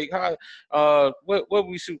quick take,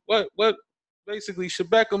 what basically should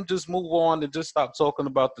Beckham just move on and just stop talking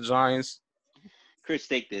about the Giants? Chris,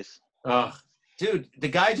 take this. Dude, the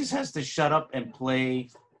guy just has to shut up and play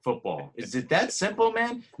football. Is it that simple,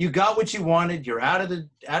 man? You got what you wanted. You're out of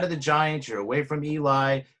the Giants. You're away from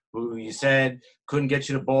Eli, who you said couldn't get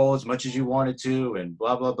you the ball as much as you wanted to, and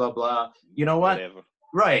blah blah blah blah. You know what? Whatever.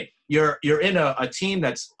 Right. You're in a team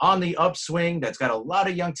that's on the upswing, that's got a lot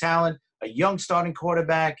of young talent, a young starting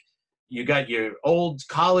quarterback. You got your old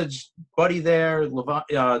college buddy there,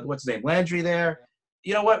 what's his name, Landry there.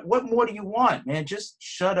 You know what? What more do you want, man? Just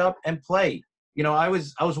shut up and play. I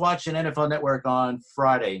was watching NFL Network on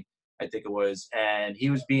Friday, I think it was, and he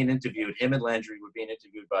was being interviewed. Him and Landry were being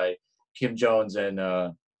interviewed by Kim Jones and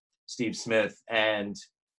Steve Smith. And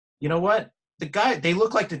you know what? They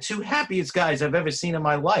look like the two happiest guys I've ever seen in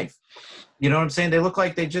my life. You know what I'm saying? They look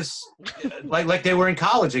like they just like they were in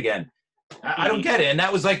college again. I don't get it. And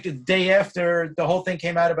that was like the day after the whole thing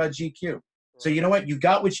came out about GQ. So you know what? You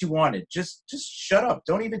got what you wanted. Just shut up.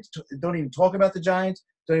 Don't even talk about the Giants.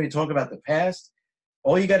 Don't even talk about the past.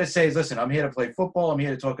 All you got to say is, listen, I'm here to play football. I'm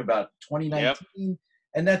here to talk about 2019,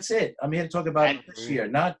 and that's it. I'm here to talk about this year,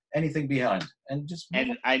 not anything behind. And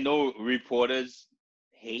I know reporters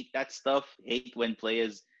hate that stuff, hate when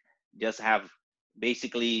players just have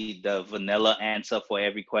basically the vanilla answer for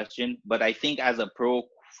every question. But I think as a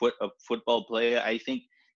football player, I think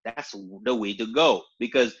that's the way to go,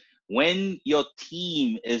 because when your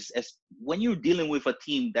team when you're dealing with a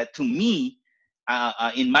team that, to me,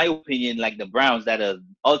 in my opinion, like the Browns that are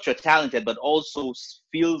ultra talented, but also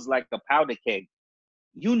feels like a powder keg.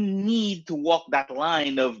 You need to walk that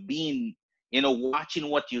line of being, watching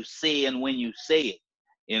what you say and when you say it,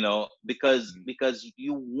 because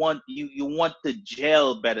you want to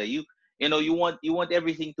gel better. You want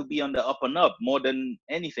everything to be on the up and up more than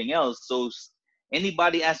anything else. So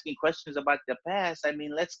anybody asking questions about the past, I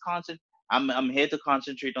mean, let's concentrate. I'm here to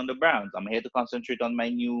concentrate on the Browns. I'm here to concentrate on my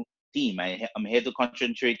new team. I'm here to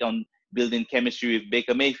concentrate on building chemistry with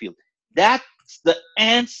Baker Mayfield. That's the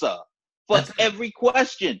answer for That's it. every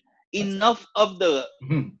question. Enough of the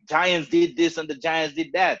Giants did this and the Giants did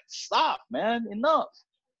that. Stop, man. Enough.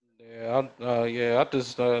 I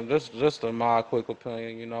just my quick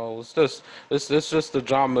opinion. It's just a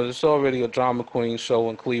drama. It's already a drama queen show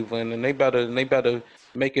in Cleveland, and they better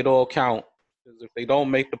make it all count. Because if they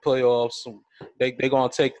don't make the playoffs, they gonna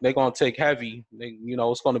take heavy.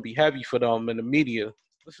 It's gonna be heavy for them in the media.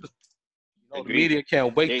 The Agreed. media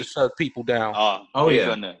can't wait to They shut people down. Oh they're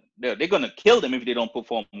yeah. gonna kill them if they don't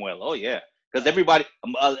perform well. Oh yeah, because everybody,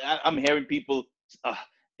 I'm hearing people, uh,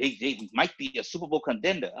 they might be a Super Bowl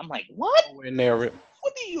contender. I'm like, what? Nowhere near it.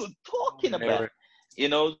 What are you talking Nowhere near about?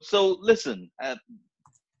 it. So listen,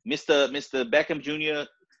 Mr. Beckham Jr.,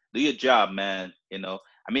 do your job, man. I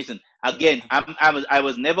mean, listen, again, I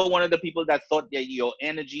was never one of the people that thought that your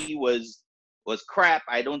energy was crap.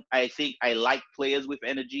 I think I like players with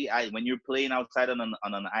energy. When you're playing outside on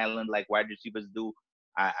an island like wide receivers do,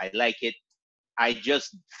 I like it. I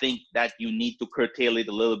just think that you need to curtail it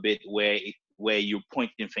a little bit where you're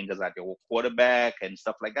pointing fingers at your quarterback and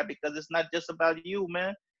stuff like that, because it's not just about you,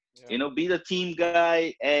 man. Yeah, Be the team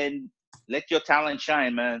guy and let your talent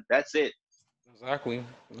shine, man. That's it. exactly.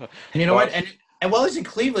 And you know what? But And while he's in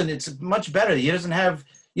Cleveland, it's much better. He doesn't have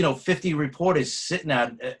 50 reporters sitting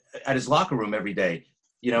at his locker room every day.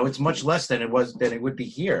 It's much less than it would be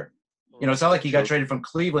here. It's not like he got True. traded from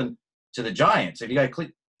Cleveland to the Giants. If you got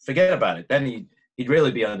forget about it, then he'd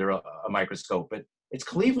really be under a microscope. But it's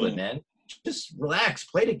Cleveland, man. Just relax,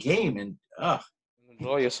 play the game, and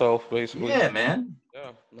enjoy yourself, basically. yeah, man.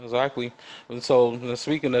 Yeah, exactly. And so,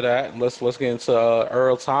 speaking of that, let's get into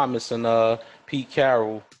Earl Thomas and Pete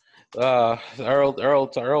Carroll.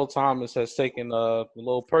 Earl Thomas has taken a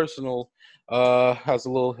little personal, has his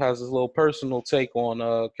little personal take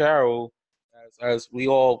on Carroll. As we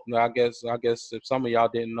all, I guess if some of y'all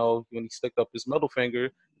didn't know, when he stuck up his middle finger,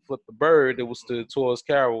 flipped the bird, it was towards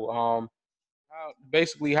Carroll.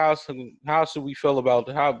 How should we feel about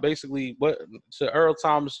how basically what should Earl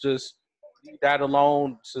Thomas just leave that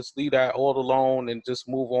alone, just leave that all alone, and just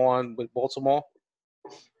move on with Baltimore?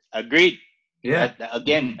 Agreed. Yeah.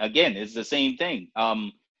 Again, it's the same thing.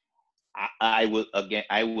 I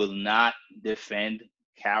will not defend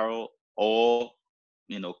Carroll or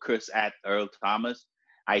curse at Earl Thomas.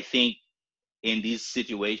 I think in these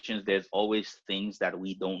situations, there's always things that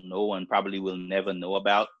we don't know and probably will never know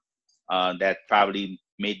about. That probably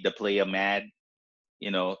made the player mad,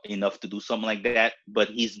 enough to do something like that. But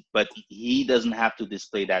he doesn't have to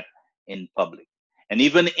display that in public. And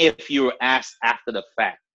even if you're asked after the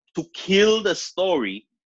fact to kill the story,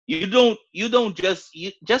 you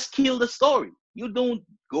just kill the story. You don't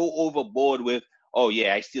go overboard with, oh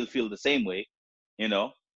yeah, I still feel the same way. You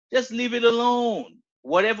know, just leave it alone.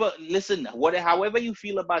 Whatever, listen, however you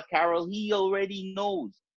feel about Carol, he already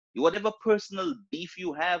knows. Whatever personal beef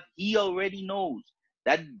you have, he already knows.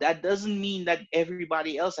 That doesn't mean that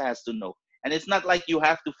everybody else has to know. And it's not like you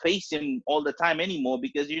have to face him all the time anymore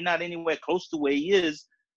because you're not anywhere close to where he is.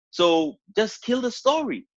 So just kill the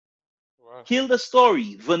story. Right. Kill the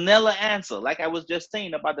story. Vanilla answer. Like I was just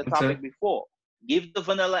saying about the That's it. topic before. Give the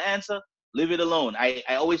vanilla answer. Leave it alone. I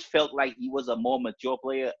always felt like he was a more mature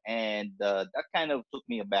player, and that kind of took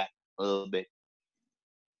me aback a little bit.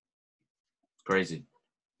 Crazy.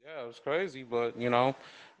 Yeah, it was crazy, but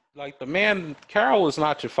like the man Carroll is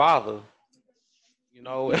not your father.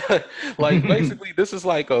 Like basically this is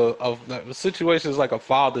like a situation is like a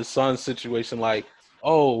father son situation. Like,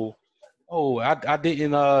 oh, I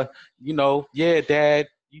didn't yeah, dad,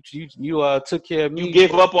 you took care of You me.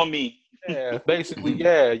 gave up on me. Yeah, basically,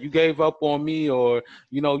 yeah, you gave up on me, or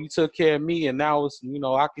you took care of me, and now it's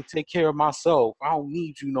I can take care of myself. I don't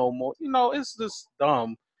need you no more. It's just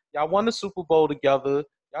dumb. Y'all won the Super Bowl together.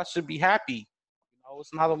 Y'all should be happy.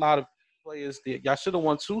 It's not a lot of players that y'all should have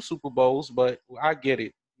won 2 Super Bowls, but I get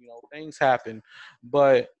it. Things happen,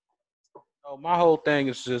 but my whole thing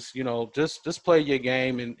is just just play your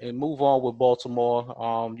game and move on with Baltimore.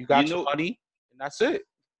 You You got your know, money, and that's it.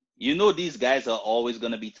 these guys are always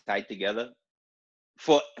gonna be tied together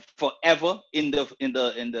for forever in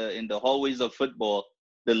the hallways of football.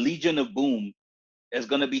 The Legion of Boom is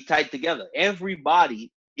going to be tied together.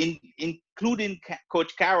 Everybody, including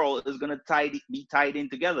Coach Carroll, is going to be tied in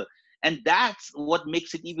together. And that's what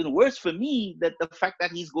makes it even worse for me, that the fact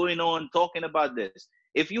that he's going on talking about this.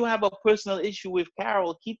 If you have a personal issue with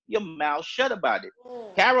Carroll, keep your mouth shut about it.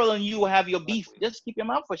 Carroll and you have your beef. Just keep your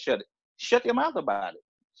mouth shut. Shut your mouth about it.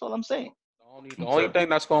 That's all I'm saying. The only thing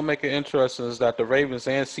that's going to make it interesting is that the Ravens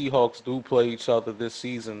and Seahawks do play each other this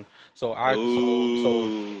season. So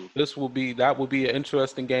this will be an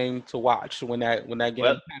interesting game to watch when that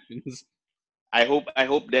game happens. I hope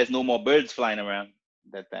there's no more birds flying around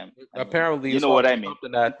that time. Apparently, you know what I mean.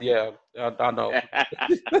 Something that, I know.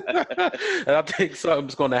 And I think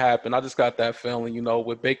something's going to happen. I just got that feeling,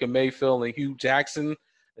 with Baker Mayfield and Hugh Jackson.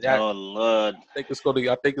 Oh Lord! I think it's going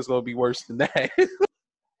to be worse than that.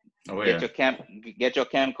 Oh, yeah. Get your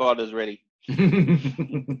camcorders ready.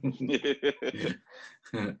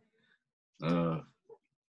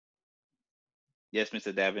 Yes,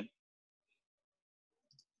 Mr. Davin.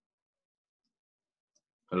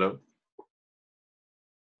 Hello.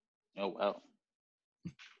 Oh wow.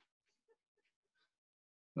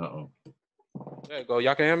 Uh-oh. There you go.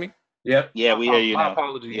 Y'all can hear me? Yep. Yeah, we hear you now.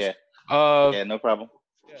 Apologies. Yeah. Yeah, no problem.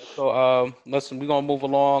 Yeah, so listen, we're gonna move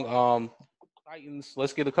along. Titans,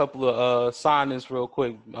 let's get a couple of signings real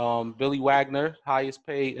quick. Billy Wagner, highest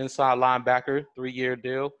paid inside linebacker, 3-year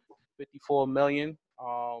deal, $54 million.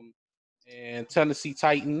 And Tennessee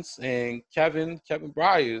Titans and Kevin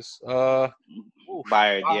Byers. Byard,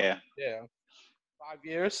 yeah. Yeah. 5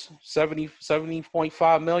 years,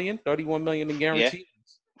 $70.5 million, $31 million in guarantees.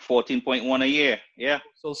 14.1 a year. Yeah.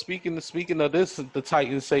 So speaking of this, the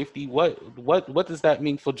Titans safety, what does that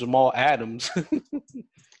mean for Jamal Adams?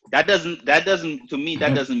 That doesn't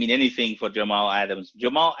mean anything for Jamal Adams.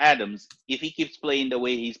 Jamal Adams, if he keeps playing the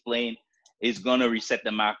way he's playing, is gonna reset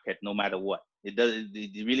the market no matter what. It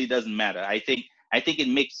really doesn't matter. I think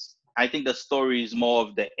the story is more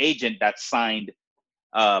of the agent that signed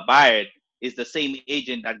Byard is the same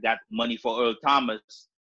agent that got money for Earl Thomas,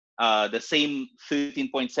 the same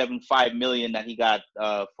 $13.75 million that he got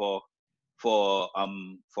for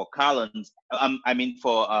Collins.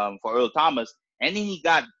 For Earl Thomas, and then he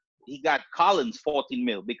got Collins $14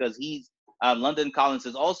 million because he's London Collins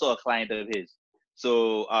is also a client of his.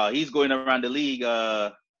 So he's going around the league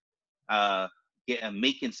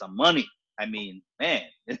making some money. I mean, man,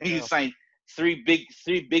 he signed three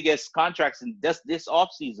biggest contracts in just this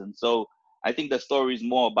offseason. So I think the story is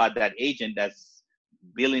more about that agent that's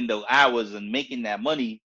billing the hours and making that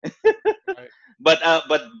money. Right. But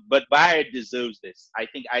Byard deserves this. I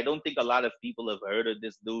don't think a lot of people have heard of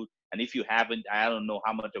this dude. And if you haven't, I don't know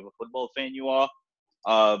how much of a football fan you are.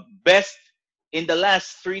 Best in the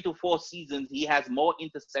last 3 to 4 seasons, he has more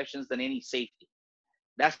interceptions than any safety.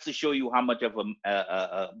 That's to show you how much of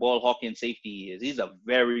a ball hawking safety he is. He's a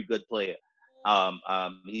very good player.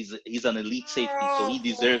 He's an elite safety, so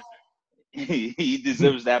he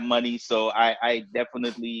deserves that money. So I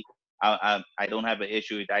definitely I don't have an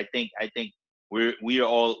issue with it. I think we were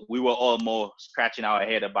all more scratching our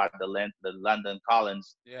head about the London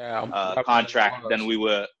Collins contract than we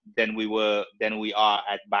are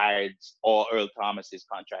at Byard's or Earl Thomas's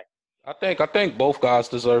contract. I think both guys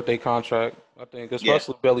deserve their contract. I think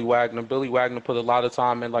especially Billy Wagner. Billy Wagner put a lot of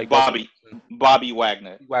time in, like Bobby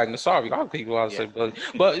Wagner. Sorry, I think I say Billy,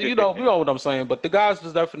 but you know what I'm saying. But the guys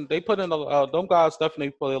just definitely they put in them guys definitely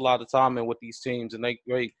put a lot of time in with these teams, and they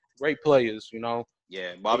great players.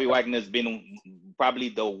 Yeah, Bobby Wagner has been probably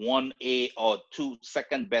the 1A or 2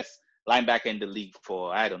 second best linebacker in the league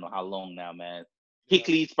for I don't know how long now, man.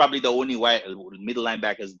 Kuechly is probably the only middle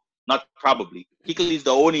linebackers. Not probably. Kuechly's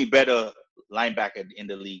the only better linebacker in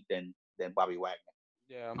the league than Bobby Wagner.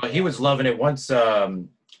 Yeah, he was loving it once our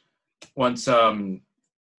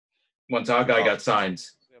guy got signed.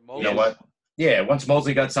 You know what? Yeah, once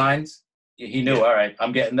Mosley got signed, he knew. All right,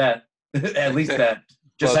 I'm getting that. At least that.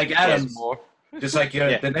 Just like Adams. Just like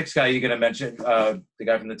the next guy you're gonna mention, the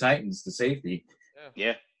guy from the Titans, the safety.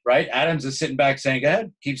 Yeah. Right? Adams is sitting back saying, go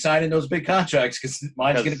ahead, keep signing those big contracts because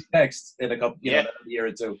mine's going to be next in a couple, another year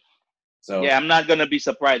or two. So I'm not going to be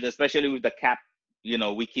surprised, especially with the cap.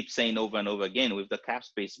 We keep saying over and over again with the cap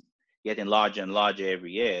space getting larger and larger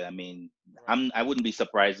every year. I mean, I wouldn't be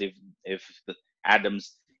surprised if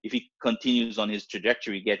Adams, if he continues on his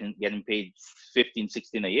trajectory, getting paid 15,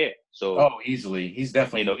 16 a year. So easily, he's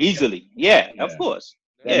definitely easily, of course.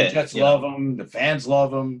 The Jets love him. The fans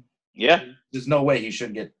love him. Yeah, there's no way he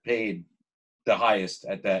shouldn't get paid the highest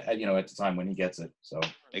at that, at the time when he gets it. So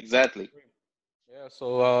exactly. Yeah.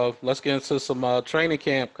 So let's get into some training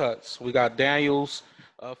camp cuts. We got Daniels,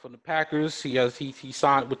 from the Packers. He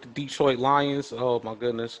signed with the Detroit Lions. Oh my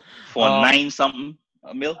goodness. For 9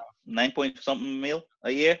 point something mil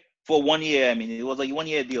a year for 1 year. I mean, it was a 1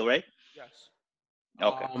 year deal, right? Yes.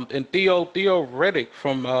 Okay. And Theo Riddick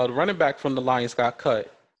from the running back from the Lions got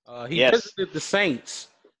cut. He Yes. visited the Saints,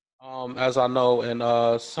 as I know,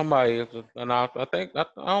 and somebody, and I think I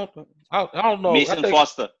don't know. I Mason think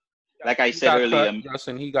Foster, yes, like I he said got cut. earlier. Yes,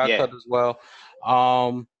 and he got Yeah. cut as well.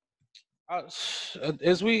 Um, uh,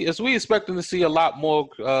 is we expecting to see a lot more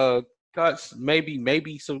cuts?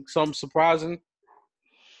 Maybe some surprising.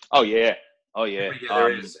 Oh yeah. Oh yeah. Every year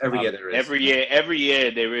there is. Every year there is. Every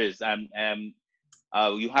year there is.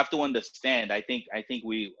 You have to understand. I think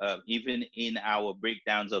we even in our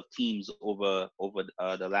breakdowns of teams over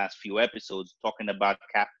the last few episodes, talking about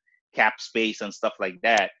cap space and stuff like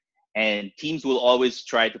that, and teams will always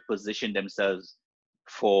try to position themselves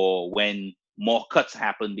for when more cuts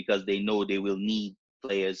happen because they know they will need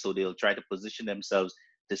players, so they'll try to position themselves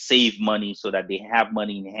to save money so that they have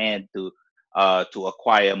money in hand to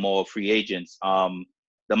acquire more free agents.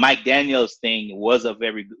 The Mike Daniels thing was a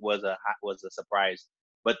surprise.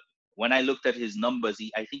 But when I looked at his numbers,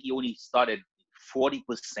 I think he only started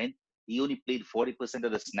 40%. He only played 40%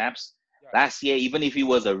 of the snaps Yes. last year. Even if he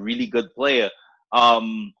was a really good player,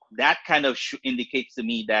 that kind of indicates to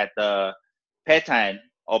me that Petin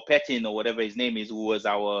or whatever his name is, who was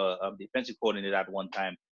our defensive coordinator at one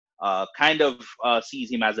time, kind of sees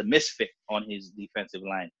him as a misfit on his defensive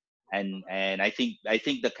line. And I think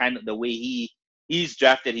the way he's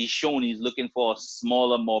drafted, he's shown he's looking for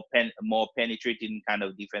smaller, more penetrating kind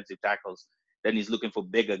of defensive tackles. Then he's looking for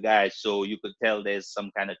bigger guys. So you could tell there's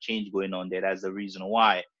some kind of change going on there. That's the reason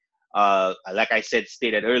why. Like I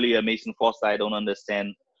stated earlier, Mason Foster, I don't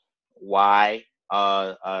understand why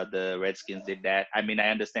the Redskins did that. I mean, I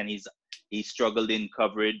understand he struggled in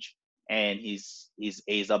coverage and he's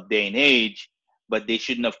up there in age, but they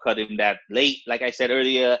shouldn't have cut him that late, like I said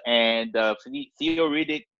earlier. And Theo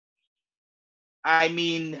Riddick, I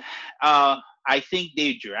mean, I think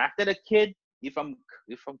they drafted a kid, if I'm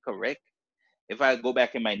correct. If I go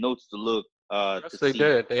back in my notes to look Yes, to they see,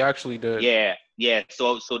 did. They actually did. yeah.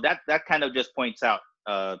 So that kind of just points out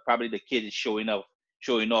probably the kid is showing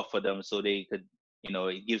off for them, so they could,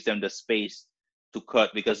 it gives them the space to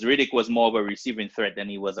cut, because Riddick was more of a receiving threat than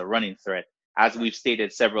he was a running threat. As we've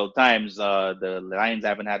stated several times, the Lions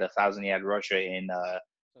haven't had 1,000-yard rusher in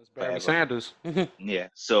That's Barry forever. Sanders. Yeah.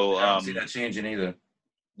 So I don't see that changing either.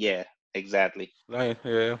 yeah, exactly.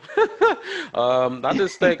 Yeah. I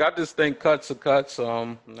just think cuts are cuts.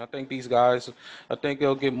 I think these guys, I think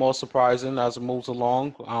they'll get more surprising as it moves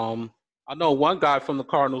along. I know one guy from the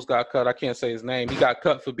Cardinals got cut. I can't say his name. He got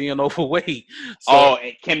cut for being overweight. So Oh,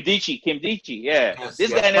 and Kim Dichie, yeah. Yes,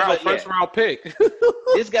 This yes. guy never, first round pick.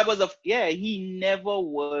 this guy was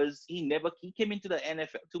he came into the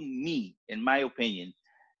NFL, to me, in my opinion.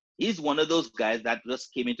 He's one of those guys that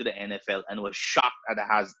just came into the NFL and was shocked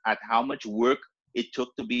at how much work it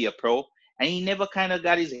took to be a pro, and he never kind of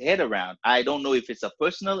got his head around. I don't know if it's a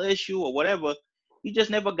personal issue or whatever. He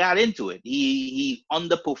just never got into it. He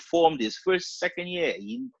underperformed his second year.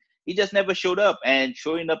 He just never showed up, and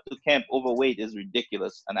showing up to camp overweight is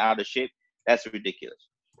ridiculous and out of shape. That's ridiculous.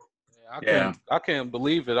 Yeah. I can't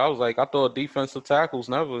believe it. I was like, I thought defensive tackles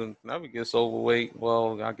never gets overweight.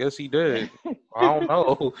 Well, I guess he did. I don't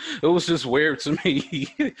know. It was just weird to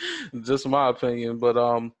me, just my opinion. But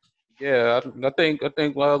yeah, I think.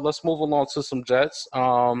 Well, let's move along to some Jets.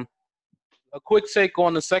 A quick take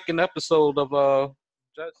on the second episode of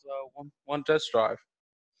Jets one Jets Drive.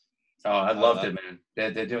 Oh, I loved it, man.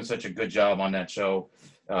 They're doing such a good job on that show.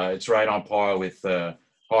 It's right on par with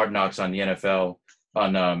Hard Knocks on the NFL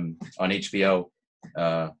on HBO.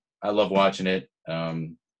 I love watching it.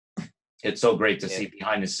 It's so great to Yeah. see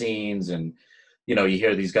behind the scenes, and you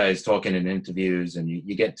hear these guys talking in interviews, and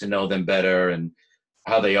you get to know them better and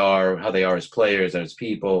how they are as players, as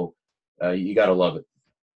people. You gotta love it.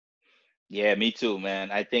 Yeah, me too, man.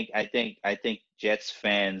 I think Jets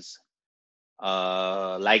fans,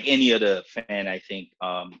 like any other fan, I think,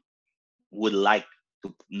 would like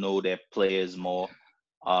to know their players more.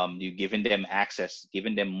 You giving them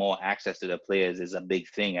more access to the players is a big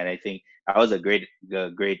thing, and I think that was a great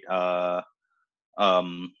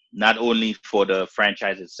not only for the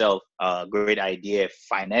franchise itself, great idea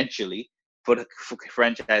financially for the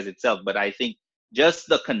franchise itself, but I think just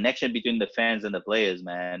the connection between the fans and the players,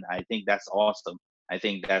 man. I think that's awesome. I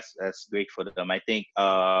think that's great for them. I think,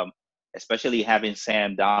 especially having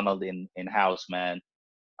Sam Donald in house, man.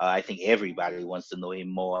 I think everybody wants to know him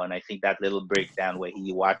more, and I think that little breakdown where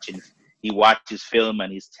he watches film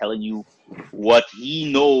and he's telling you what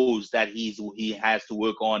he knows that he has to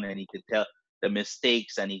work on, and he could tell the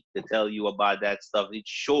mistakes, and he could tell you about that stuff. It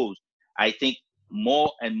shows, I think,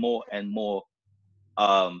 more and more and more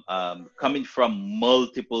coming from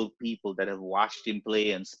multiple people that have watched him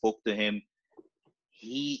play and spoke to him.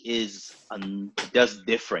 He is just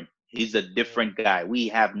different. He's a different guy. We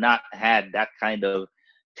have not had that kind of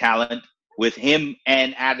talent with him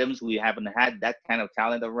and Adams. We haven't had that kind of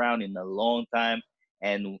talent around in a long time.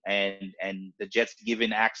 And the Jets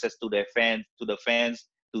giving access to their fans,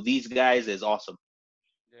 to these guys is awesome.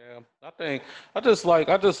 Yeah, I just like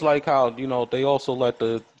how they also let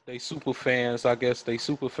they super fans, I guess they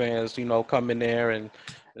super fans, come in there and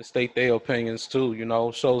state their opinions too.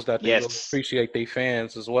 Shows that they really Yes. appreciate their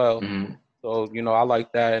fans as well. Mhm. So I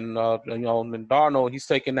like that, and and Darnold, he's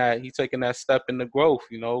taking that step in the growth,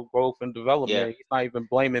 growth and Yeah. development. He's not even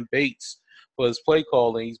blaming Bates for his play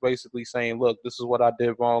calling. He's basically saying, "Look, this is what I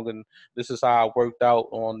did wrong, and this is how I worked out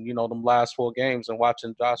on them last 4 games." And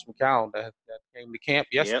watching Josh McCown that came to camp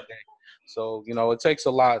Yep. yesterday. So it takes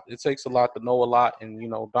a lot. It takes a lot to know a lot, and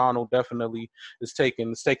Donald definitely is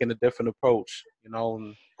taking a different approach. But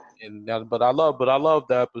I love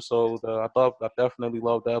the episode. I definitely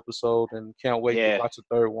love the episode, and can't wait to Yeah. watch the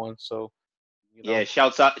third one. So, Yeah,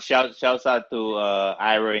 shouts out to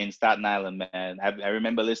Ira in Staten Island, man. I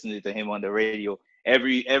remember listening to him on the radio.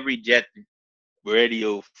 Every Jet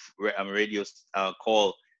radio radio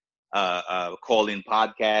call call in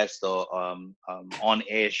podcast or on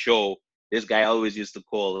air show. This guy always used to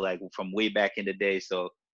call, like, from way back in the day. So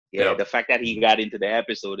yeah, Yep. the fact that he got into the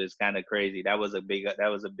episode is kind of crazy. Big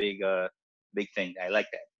thing. I like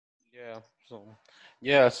that.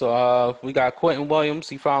 yeah. So we got Quentin Williams.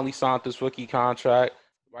 He finally signed this rookie contract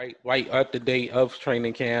right at the date of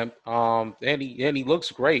training camp. And he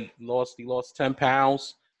looks great. He lost 10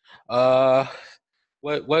 pounds. Uh,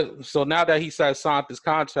 what? So now that he's signed this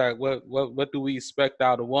contract, what do we expect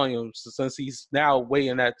out of Williams since he's now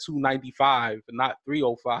weighing at 295 and not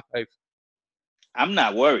 305? I'm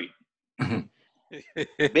not worried. No, me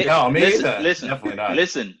Listen, either. listen, Definitely not.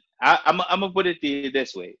 listen. I'm gonna put it to you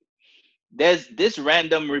this way. There's this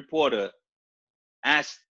random reporter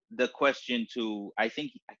asked the question to, I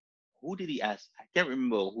think, who did he ask? I can't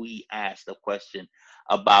remember who he asked a question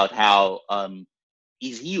about how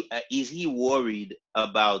is he worried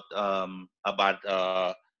about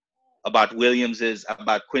Williams's,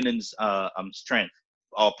 about Quinnen's strength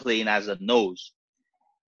or playing as a nose.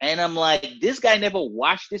 And I'm like, this guy never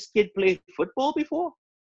watched this kid play football before.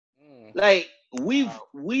 Mm, Like, wow.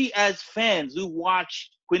 we as fans who watch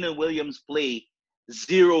Quinnen Williams play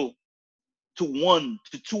 0 to 1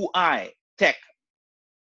 to 2 eye tech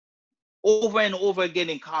over and over again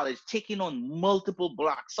in college, taking on multiple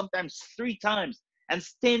blocks, sometimes 3 times, and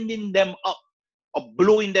standing them up or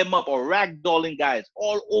blowing them up or ragdolling guys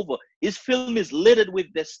all over. His film is littered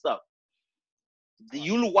with this stuff.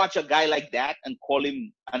 You'll watch a guy like that and call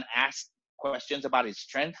him and ask questions about his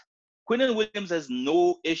strength. Quinnen Williams has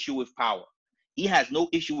no issue with power. He has no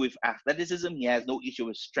issue with athleticism. He has no issue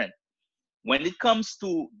with strength. When it comes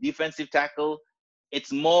to defensive tackle,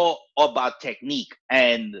 it's more about technique.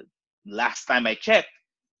 And last time I checked,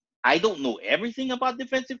 I don't know everything about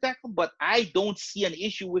defensive tackle, but I don't see an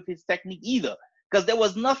issue with his technique either, because there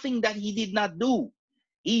was nothing that he did not do.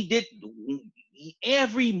 He did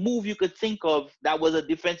every move you could think of that was a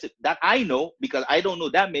defensive, that I know, because I don't know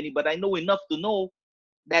that many, but I know enough to know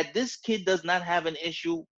that this kid does not have an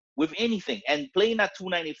issue with anything. And playing at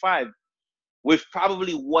 295 with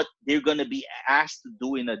probably what they're going to be asked to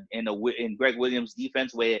do in Greg Williams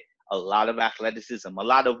defense, where a lot of athleticism, a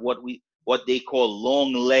lot of what they call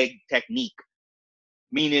long leg technique,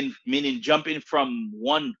 meaning jumping from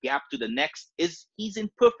one gap to the next, he's in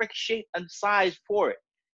perfect shape and size for it.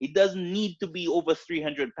 He doesn't need to be over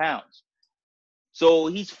 300 pounds. So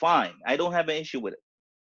he's fine. I don't have an issue with it.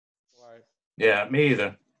 Right. Yeah, me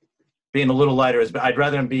either. Being a little lighter is. I'd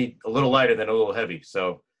rather him be a little lighter than a little heavy.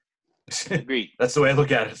 So Agreed. that's the way I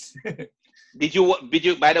look at it. Did you,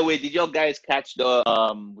 by the way, did you guys catch they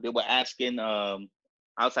were asking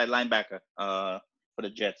outside linebacker for the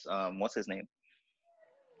Jets, what's his name?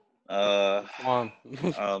 Which one?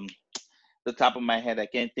 Um the top of my head, I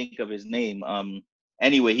can't think of his name.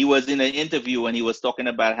 Anyway, he was in an interview and he was talking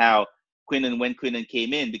about how when Quinnen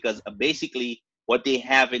came in, because basically what they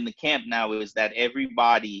have in the camp now is that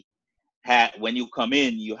everybody when you come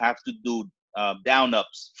in, you have to do down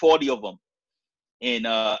ups, 40 of them, in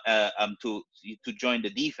to join the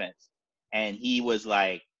defense. And he was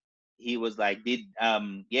like did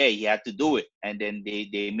yeah, he had to do it. And then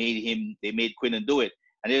they made Quinnen do it.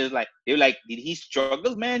 And they were like, did he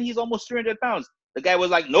struggle, man? He's almost 300 pounds. The guy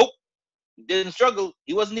was like, nope, he didn't struggle.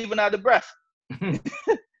 He wasn't even out of breath.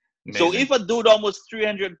 So if a dude almost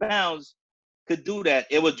 300 pounds could do that,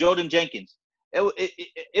 it was Jordan Jenkins.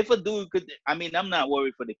 If a dude could, I mean, I'm not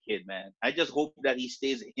worried for the kid, man. I just hope that he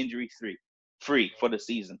stays injury free for the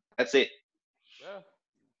season. That's it. Yeah.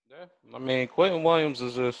 I mean, Quentin Williams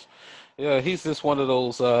is just, he's just one of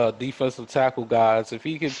those defensive tackle guys. If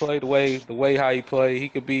he can play the way how he play, he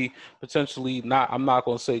could be potentially not. I'm not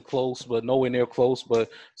gonna say close, but nowhere near close, but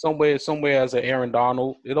somewhere as an Aaron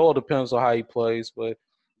Donald. It all depends on how he plays. But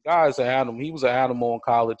guy's an animal. He was an animal in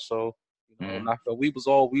college, so we was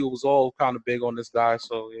all kind of big on this guy.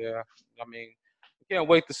 So yeah, I mean. Can't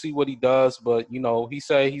wait to see what he does, but he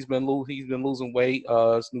said he's been losing weight.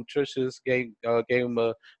 His nutritionist gave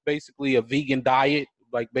him basically a vegan diet,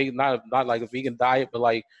 like not like a vegan diet, but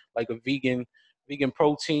like a vegan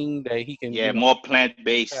protein that he can more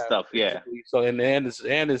plant-based stuff. Basically. Yeah. So and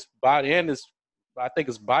his body I think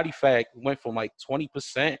his body fat went from like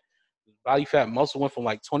 20%. Body fat muscle went from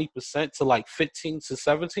like 20% to like 15 to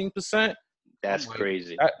 17%. That's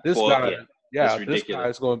crazy. This guy. Yeah, this guy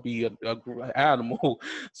is going to be an animal.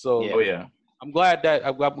 So I'm glad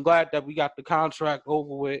that we got the contract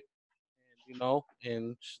over with,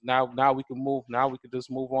 and now we can move. Now we can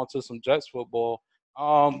just move on to some Jets football.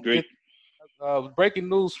 Breaking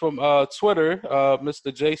news from Twitter,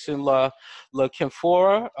 Mr. Jason La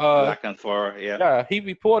Canfora. La Canfora, Yeah, he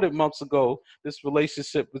reported months ago this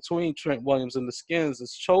relationship between Trent Williams and the Skins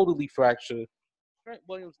is totally fractured. Trent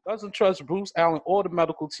Williams doesn't trust Bruce Allen or the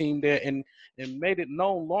medical team there and made it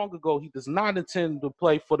known long ago he does not intend to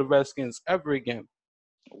play for the Redskins ever again.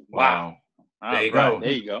 Wow. There you go.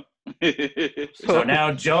 There you go. So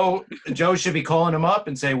now Joe should be calling him up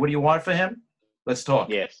and say, what do you want for him? Let's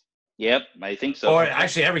talk. Yes. Yep, I think so. Or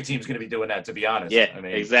actually every team's going to be doing that, to be honest. Yeah, I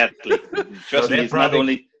mean, exactly. Trust me, it's not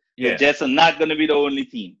only – the Jets are not going to be the only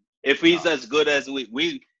team. If he's as good as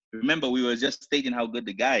we remember, we were just stating how good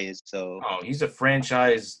the guy is. So he's a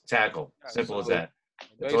franchise tackle. Simple as that.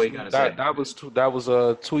 That's all you gotta say. That was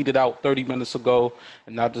tweeted out 30 minutes ago,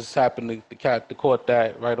 and I just happened to caught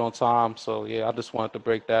that right on time. So yeah, I just wanted to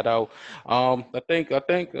break that out. I think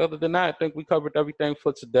other than that, I think we covered everything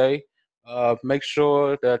for today. Make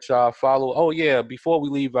sure that y'all follow. Oh yeah, before we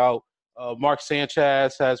leave out, Mark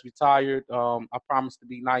Sanchez has retired. I promised to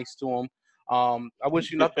be nice to him. I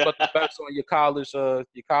wish you nothing but the best on your college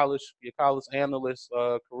analyst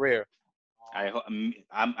career.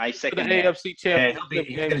 I second the that. AFC Championship.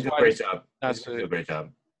 He's gonna do a great job. He's gonna do a great job.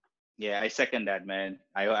 Yeah, I second that, man.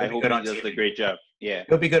 I hope he does a great job. Yeah,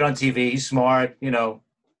 he'll be good on TV. He's smart. He'll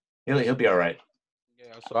be all right.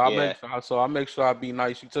 Yeah, so I'll make sure I be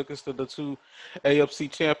nice. He took us to the 2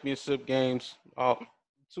 AFC Championship games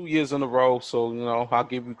 2 years in a row. So I'll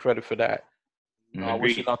give you credit for that. I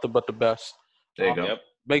wish you nothing but the best. There you go. Yep.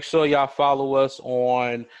 Make sure y'all follow us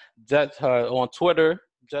on Twitter,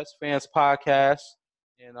 Jets Fans Podcast,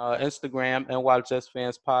 and Instagram, NY Jets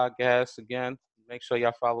Fans Podcast. Again, make sure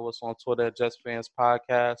y'all follow us on Twitter, Jets Fans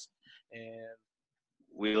Podcast, and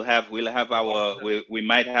we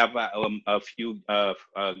might have a few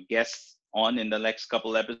guests on in the next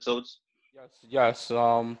couple episodes. Yes.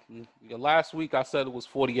 Last week I said it was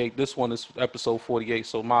 48. This one is episode 48.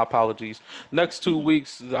 So my apologies. Next 2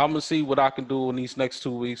 weeks, I'm gonna see what I can do in these next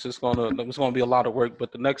 2 weeks. It's gonna be a lot of work,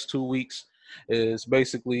 but the next 2 weeks is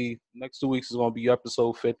gonna be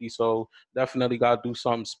episode 50. So definitely gotta do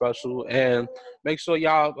something special. And make sure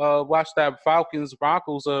y'all watch that Falcons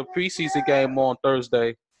Broncos preseason game on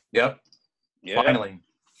Thursday. Yep. Yeah. Finally,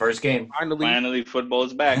 first game. Finally,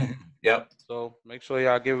 football's back. Yep. So make sure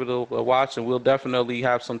y'all give it a watch, and we'll definitely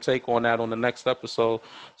have some take on that on the next episode.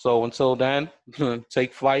 So until then,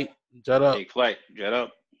 take flight, jet up. Take flight, jet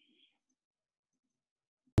up.